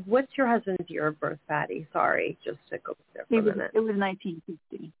what's your husband's year of birth, Patty? Sorry, just to go there for a minute. It was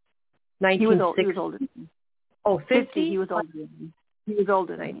 1950. 1960. He was older than me. Oh, 50? He was older than me. He was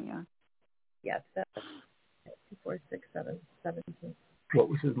older than me, yeah. Yes, that's 2, 4, 6, 7, 17. What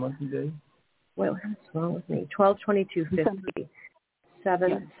was his monthly day? What's wrong with me? 12, 22, 50,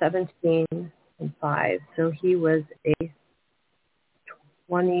 7, 17, and 5. So he was a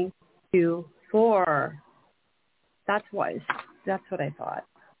 22, 4. That's what I thought.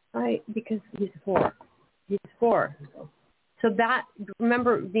 Because he's 4. He's 4. So that,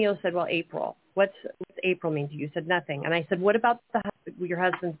 remember, Neil said, well, April. What's April mean to you? You said nothing. And I said, what about your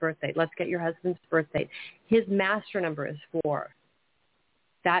husband's birthday? Let's get your husband's birthday. His master number is 4.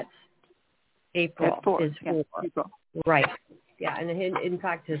 That's April. That's 4. Is 4. Yeah, April. Right. Yeah. And in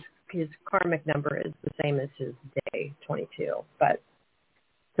fact, his karmic number is the same as his day, 22. But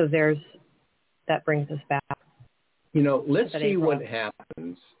so that brings us back. Let's see what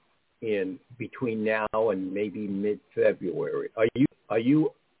happens in between now and maybe mid-February. Are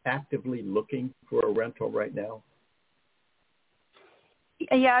you actively looking for a rental right now?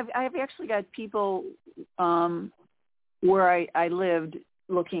 Yeah, I've actually got people where I lived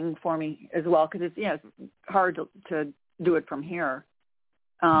looking for me as well, because it's hard to do it from here.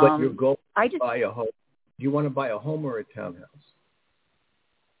 But your goal is to buy a home. Do you want to buy a home or a townhouse?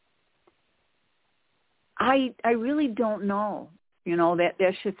 I really don't know.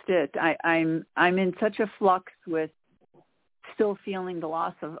 That's just it. I'm in such a flux with still feeling the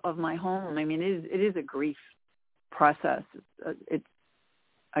loss of my home. I mean, it is a grief process.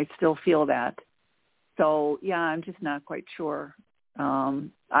 I still feel that. So yeah, I'm just not quite sure.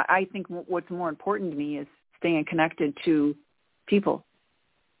 I think what's more important to me is staying connected to people.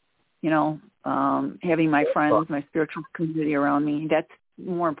 Having my friends, my spiritual community around me. That's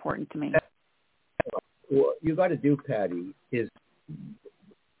more important to me. what you got to do, Patty, is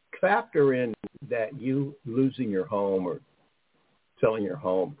factor in that you losing your home or selling your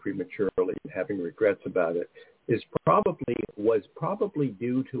home prematurely and having regrets about it was probably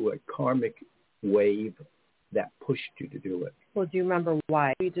due to a karmic wave that pushed you to do it. Well, do you remember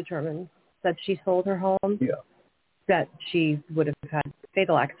why you determined that she sold her home? Yeah. That she would have had a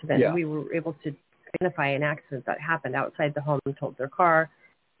fatal accident. Yeah. We were able to identify an accident that happened outside the home and totaled their car.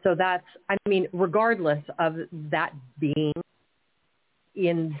 So that's, I mean, regardless of that being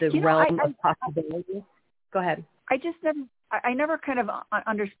in the realm of possibility. Go ahead. I never kind of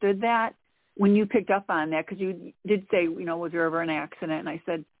understood that when you picked up on that, because you did say, was there ever an accident? And I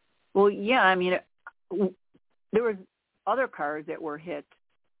said, well, yeah, I mean, there was other cars that were hit,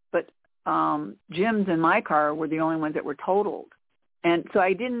 but Jim's and my car were the only ones that were totaled. And so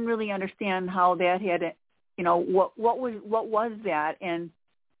I didn't really understand how that had, what was that? And,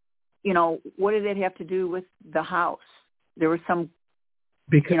 what did it have to do with the house? There was some,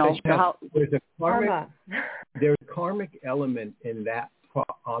 because there's a karmic element in that,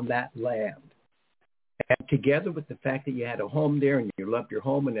 on that land. And together with the fact that you had a home there and you loved your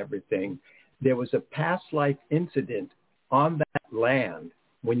home and everything, there was a past life incident on that land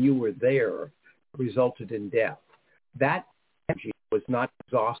when you were there resulted in death. That energy was not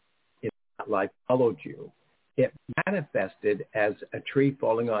exhausted in that life, followed you. It manifested as a tree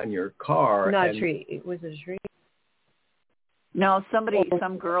falling on your car. Not a tree. Was it a tree? No,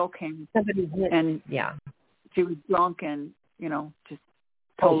 some girl came and she was drunk and, just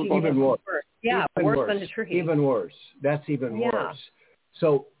totally. Even worse. Yeah, even worse worse than a tree. Even worse. That's even worse.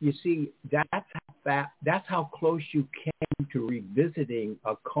 So you see, that's how close you came to revisiting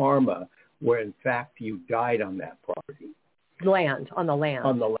a karma where in fact you died on that property. On the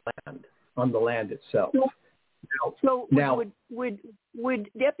land itself. Would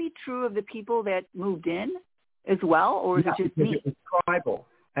that be true of the people that moved in as well, or is it just me? It was tribal.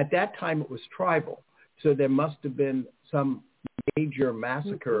 At that time, it was tribal. So there must have been some major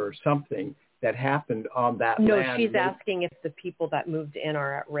massacre or something that happened on that land. No, she's asking if the people that moved in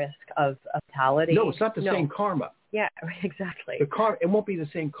are at risk of fatality. No, it's not the same karma. Yeah, exactly. It won't be the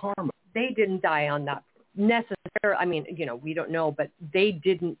same karma. They didn't die on that necessarily. I mean, we don't know, but they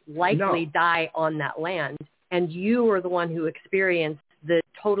didn't likely die on that land. And you were the one who experienced the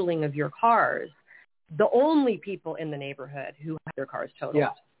totaling of your cars. The only people in the neighborhood who had their cars totaled.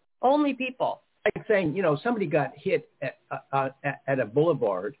 Yeah. Only people. Like saying, somebody got hit at a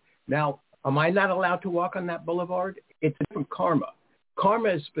boulevard. Now, am I not allowed to walk on that boulevard? It's a different karma. Karma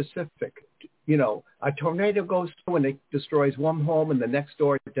is specific. A tornado goes through and it destroys one home and the next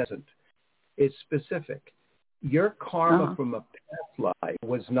door it doesn't. It's specific. Your karma from a past life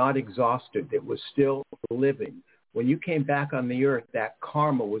was not exhausted. It was still living. When you came back on the earth, that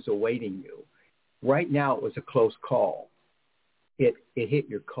karma was awaiting you. Right now, it was a close call. It hit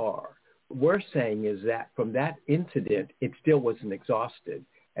your car. What we're saying is that from that incident, it still wasn't exhausted.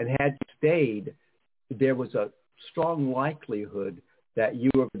 And had you stayed, there was a strong likelihood that you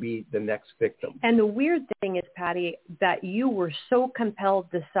would be the next victim. And the weird thing is, Patty, that you were so compelled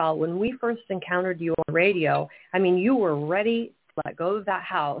to sell. When we first encountered you on radio, I mean, you were ready to let go of that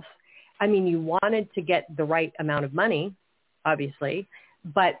house. I mean, you wanted to get the right amount of money, obviously,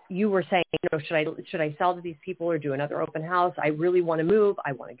 but you were saying, should I sell to these people or do another open house? I really want to move.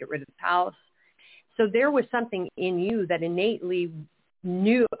 I want to get rid of this house. So there was something in you that innately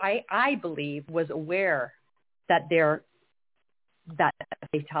knew, I believe, was aware that that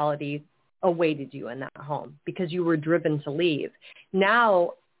fatality awaited you in that home because you were driven to leave.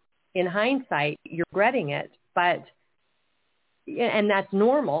 Now, in hindsight, you're regretting it, and that's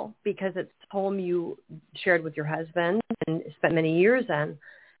normal because it's home you shared with your husband and spent many years in.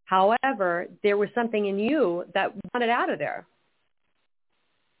 However, there was something in you that wanted out of there.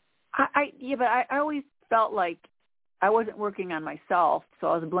 But I always felt like I wasn't working on myself, so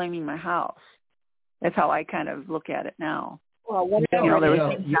I was blaming my house. That's how I kind of look at it now. Well,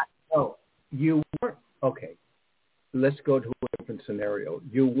 you weren't, okay, let's go to a different scenario.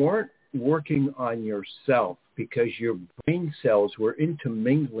 You weren't working on yourself because your brain cells were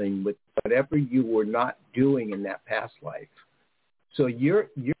intermingling with whatever you were not doing in that past life. So your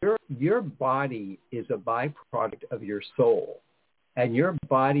body is a byproduct of your soul, and your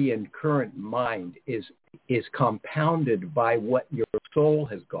body and current mind is compounded by what your soul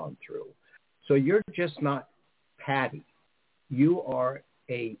has gone through. So you're just not Patty. You are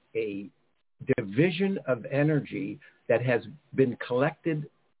a division of energy that has been collected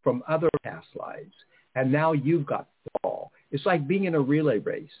from other past lives, and now you've got the ball. It's like being in a relay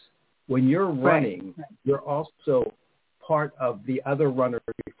race. When you're running, you're also part of the other runner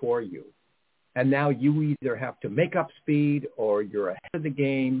before you. And now you either have to make up speed or you're ahead of the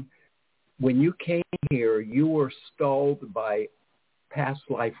game. When you came here, you were stalled by past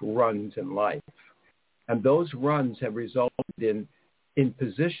life runs in life. And those runs have resulted in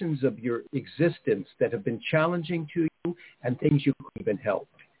positions of your existence that have been challenging to you and things you couldn't even help.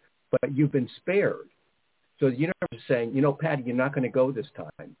 But you've been spared. So the universe is saying, Patty, you're not going to go this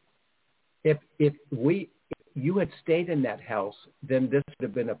time. If you had stayed in that house, then this would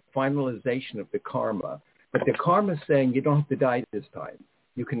have been a finalization of the karma. But the karma is saying you don't have to die this time.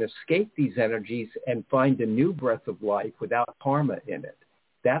 You can escape these energies and find a new breath of life without karma in it.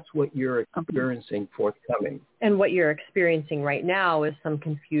 That's what you're experiencing forthcoming. And what you're experiencing right now is some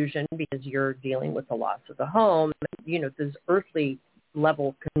confusion because you're dealing with the loss of the home. Those earthly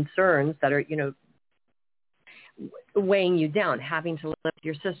level concerns that are, weighing you down, having to live with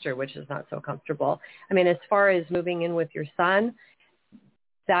your sister, which is not so comfortable. I mean, as far as moving in with your son,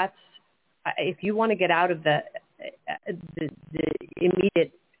 that's, if you want to get out of the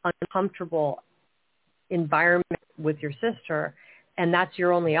immediate uncomfortable environment with your sister, and that's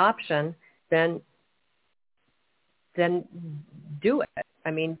your only option, then do it.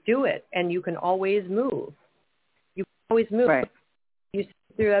 I mean, do it. And you can always move. You can always move. Right. You see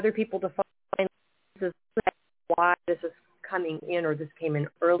through other people to find why this is coming in or this came in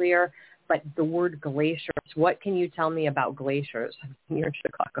earlier, but the word glaciers, what can you tell me about glaciers? You're in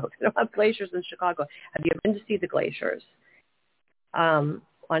Chicago. They don't have glaciers in Chicago. Have you ever been to see the glaciers on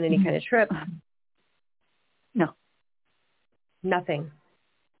any kind of trip? No. Nothing.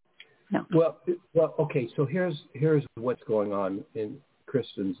 No. Well, okay, so here's what's going on in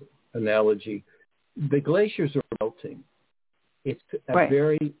Kristin's analogy. The glaciers are melting. It's a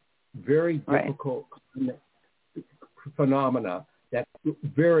very, very difficult phenomena that's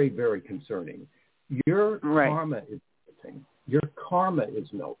very, very concerning. Your karma is melting. Your karma is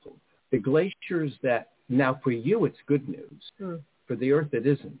melting. The glaciers that, now for you it's good news. For the earth it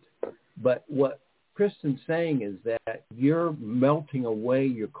isn't. But what Kristin's saying is that you're melting away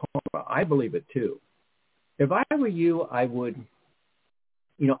your karma. I believe it too. If I were you, I would,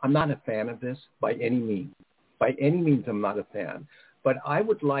 I'm not a fan of this by any means. By any means I'm not a fan. But I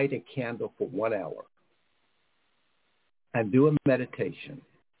would light a candle for 1 hour and do a meditation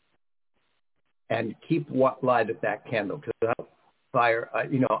and keep light of that candle because fire. I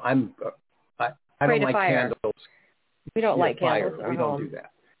don't like fire. candles. We don't like fire. candles in our We don't home. do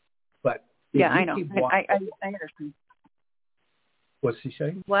that. But yeah, I know. I understand. What's he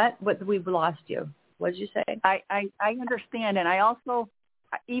saying? What? We've lost you. What did you say? I understand, and I also,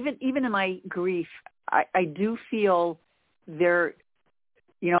 even in my grief, I do feel they're,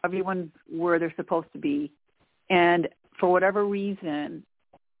 everyone's where they're supposed to be, and for whatever reason,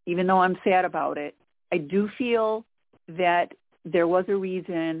 even though I'm sad about it, I do feel that there was a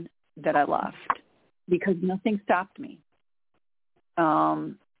reason that I left because nothing stopped me.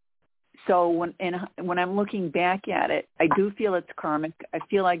 So when I'm looking back at it, I do feel it's karmic. I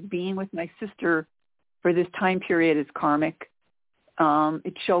feel like being with my sister for this time period is karmic.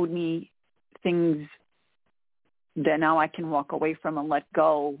 It showed me things that now I can walk away from and let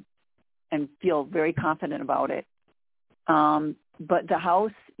go and feel very confident about it. But the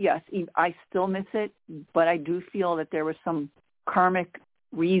house, yes, I still miss it, but I do feel that there was some karmic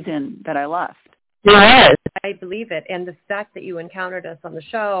reason that I left. Yes, I believe it. And the fact that you encountered us on the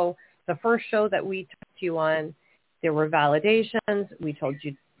show, the first show that we took you on, there were validations. We told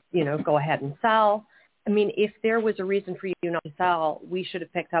you, go ahead and sell. I mean, if there was a reason for you not to sell, we should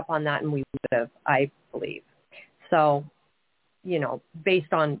have picked up on that and we would have, I believe. So,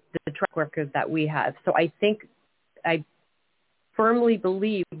 based on the track record that we have. So I firmly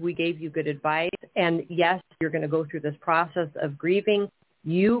believe we gave you good advice. And yes, you're going to go through this process of grieving.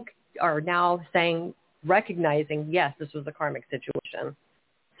 You are now recognizing, yes, this was a karmic situation.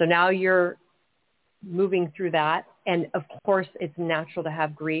 So now you're moving through that. And of course, it's natural to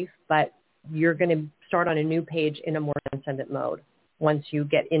have grief, but you're going to start on a new page in a more transcendent mode once you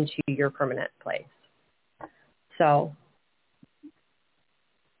get into your permanent place. So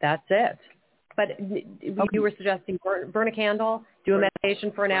that's it. But you were suggesting burn a candle, do a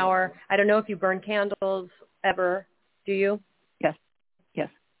meditation for an hour. I don't know if you burn candles ever. Do you? Yes.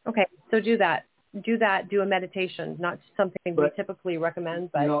 Okay, so do that. Do a meditation. Not something we typically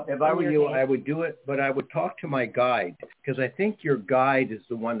recommend, but if I were you, I would do it, but I would talk to my guide because I think your guide is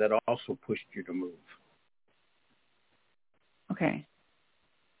the one that also pushed you to move. Okay.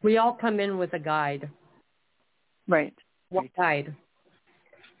 We all come in with a guide. Right. What guide?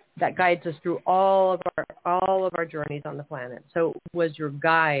 That guides us through all of our journeys on the planet. So was your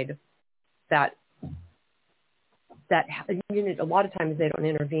guide that that, a lot of times they don't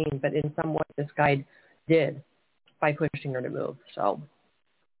intervene, but in some way this guide did by pushing her to move. So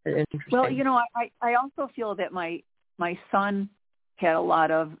interesting. Well, I also feel that my son had a lot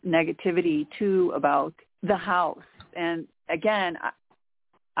of negativity too about the house. And again,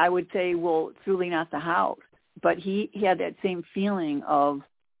 I would say, well, it's really not the house, but he had that same feeling of,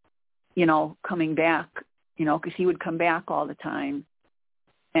 coming back, because he would come back all the time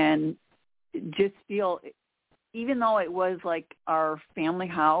and just feel, even though it was like our family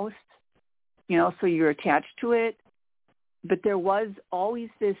house, so you're attached to it, but there was always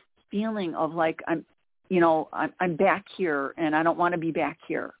this feeling of like, I'm back here and I don't want to be back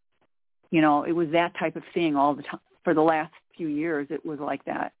here. It was that type of thing all the time. For the last few years, it was like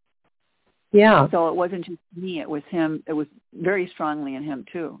that. Yeah. So it wasn't just me, it was him. It was very strongly in him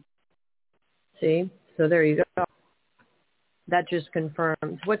too. See? So there you go. That just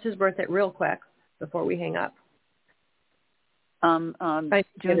confirms. What's his birthday real quick before we hang up? June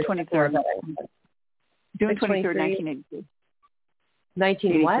 23rd. June 23rd, 1982.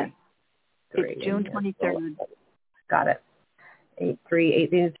 19 what? It's June 23rd. Got it. 838.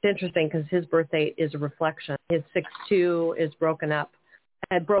 It's interesting because his birthday is a reflection. His 6-2 is broken up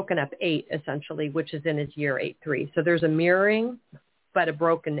 8 essentially, which is in his year 8-3. So there's a mirroring, but a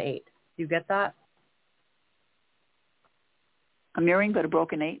broken 8. Do you get that? A mirroring, but a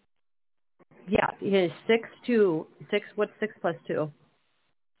broken 8. Yeah, his 6-2. What's 6 plus 2?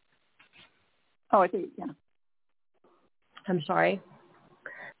 Oh, it's 8. Yeah. I'm sorry.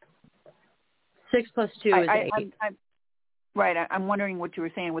 6 plus 2 is 8. Right. I'm wondering what you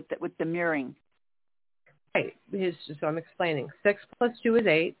were saying with the mirroring. Right. So I'm explaining. 6 plus 2 is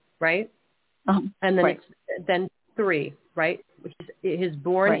 8, right? Uh-huh. And then right. it's then 3, right? Which is his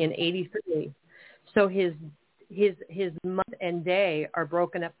born right. in 83. So his month and day are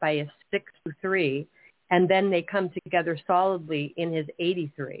broken up by a 6 to 3, and then they come together solidly in his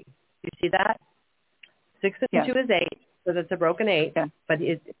 83. You see that? 6 and 2 is 8, so that's a broken 8. Yeah. But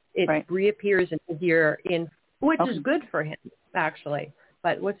it right. reappears in his year which okay. is good for him actually.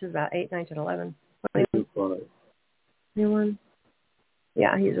 But what's his about 8, 9, 10, 11? 21.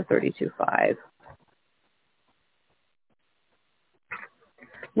 Yeah, he's a 32.5.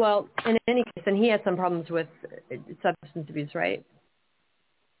 Well, in any case, and he had some problems with substance abuse, right?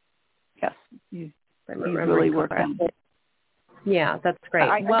 Yes, he's really worked on it. Yeah, that's great.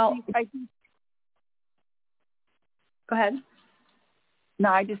 I think, go ahead. No,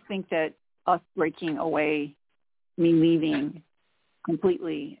 I just think that us breaking away, me leaving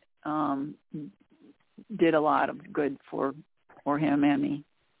completely, did a lot of good for him and me.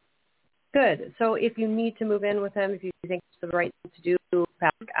 Good. So if you need to move in with him, if you think it's the right thing to do,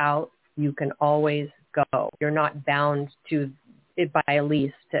 back out, you can always go. You're not bound to it by a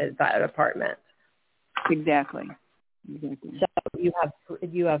lease to that apartment. Exactly. So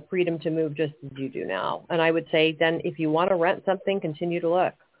you have freedom to move just as you do now. And I would say then if you want to rent something, continue to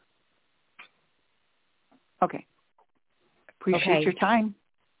look. Okay. Appreciate your time.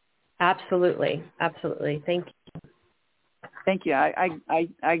 Absolutely. Absolutely. Thank you. Thank you.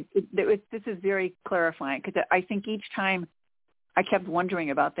 This is very clarifying because I think each time I kept wondering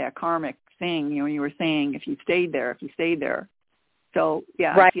about that karmic thing. You were saying if you stayed there. So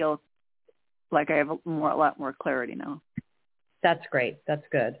yeah, right. I feel like I have a lot more clarity now. That's great. That's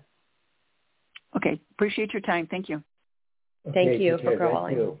good. Okay. Appreciate your time. Thank you. Thank you for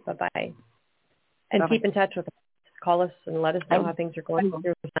calling. Bye-bye. And Bye-bye. Keep in touch with us. Call us and let us know how things are going.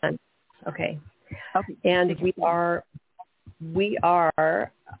 Okay. And we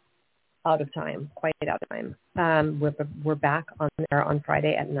are out of time, quite out of time. We're back on there on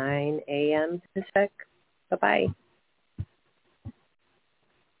Friday at 9 a.m. Pacific. Bye-bye.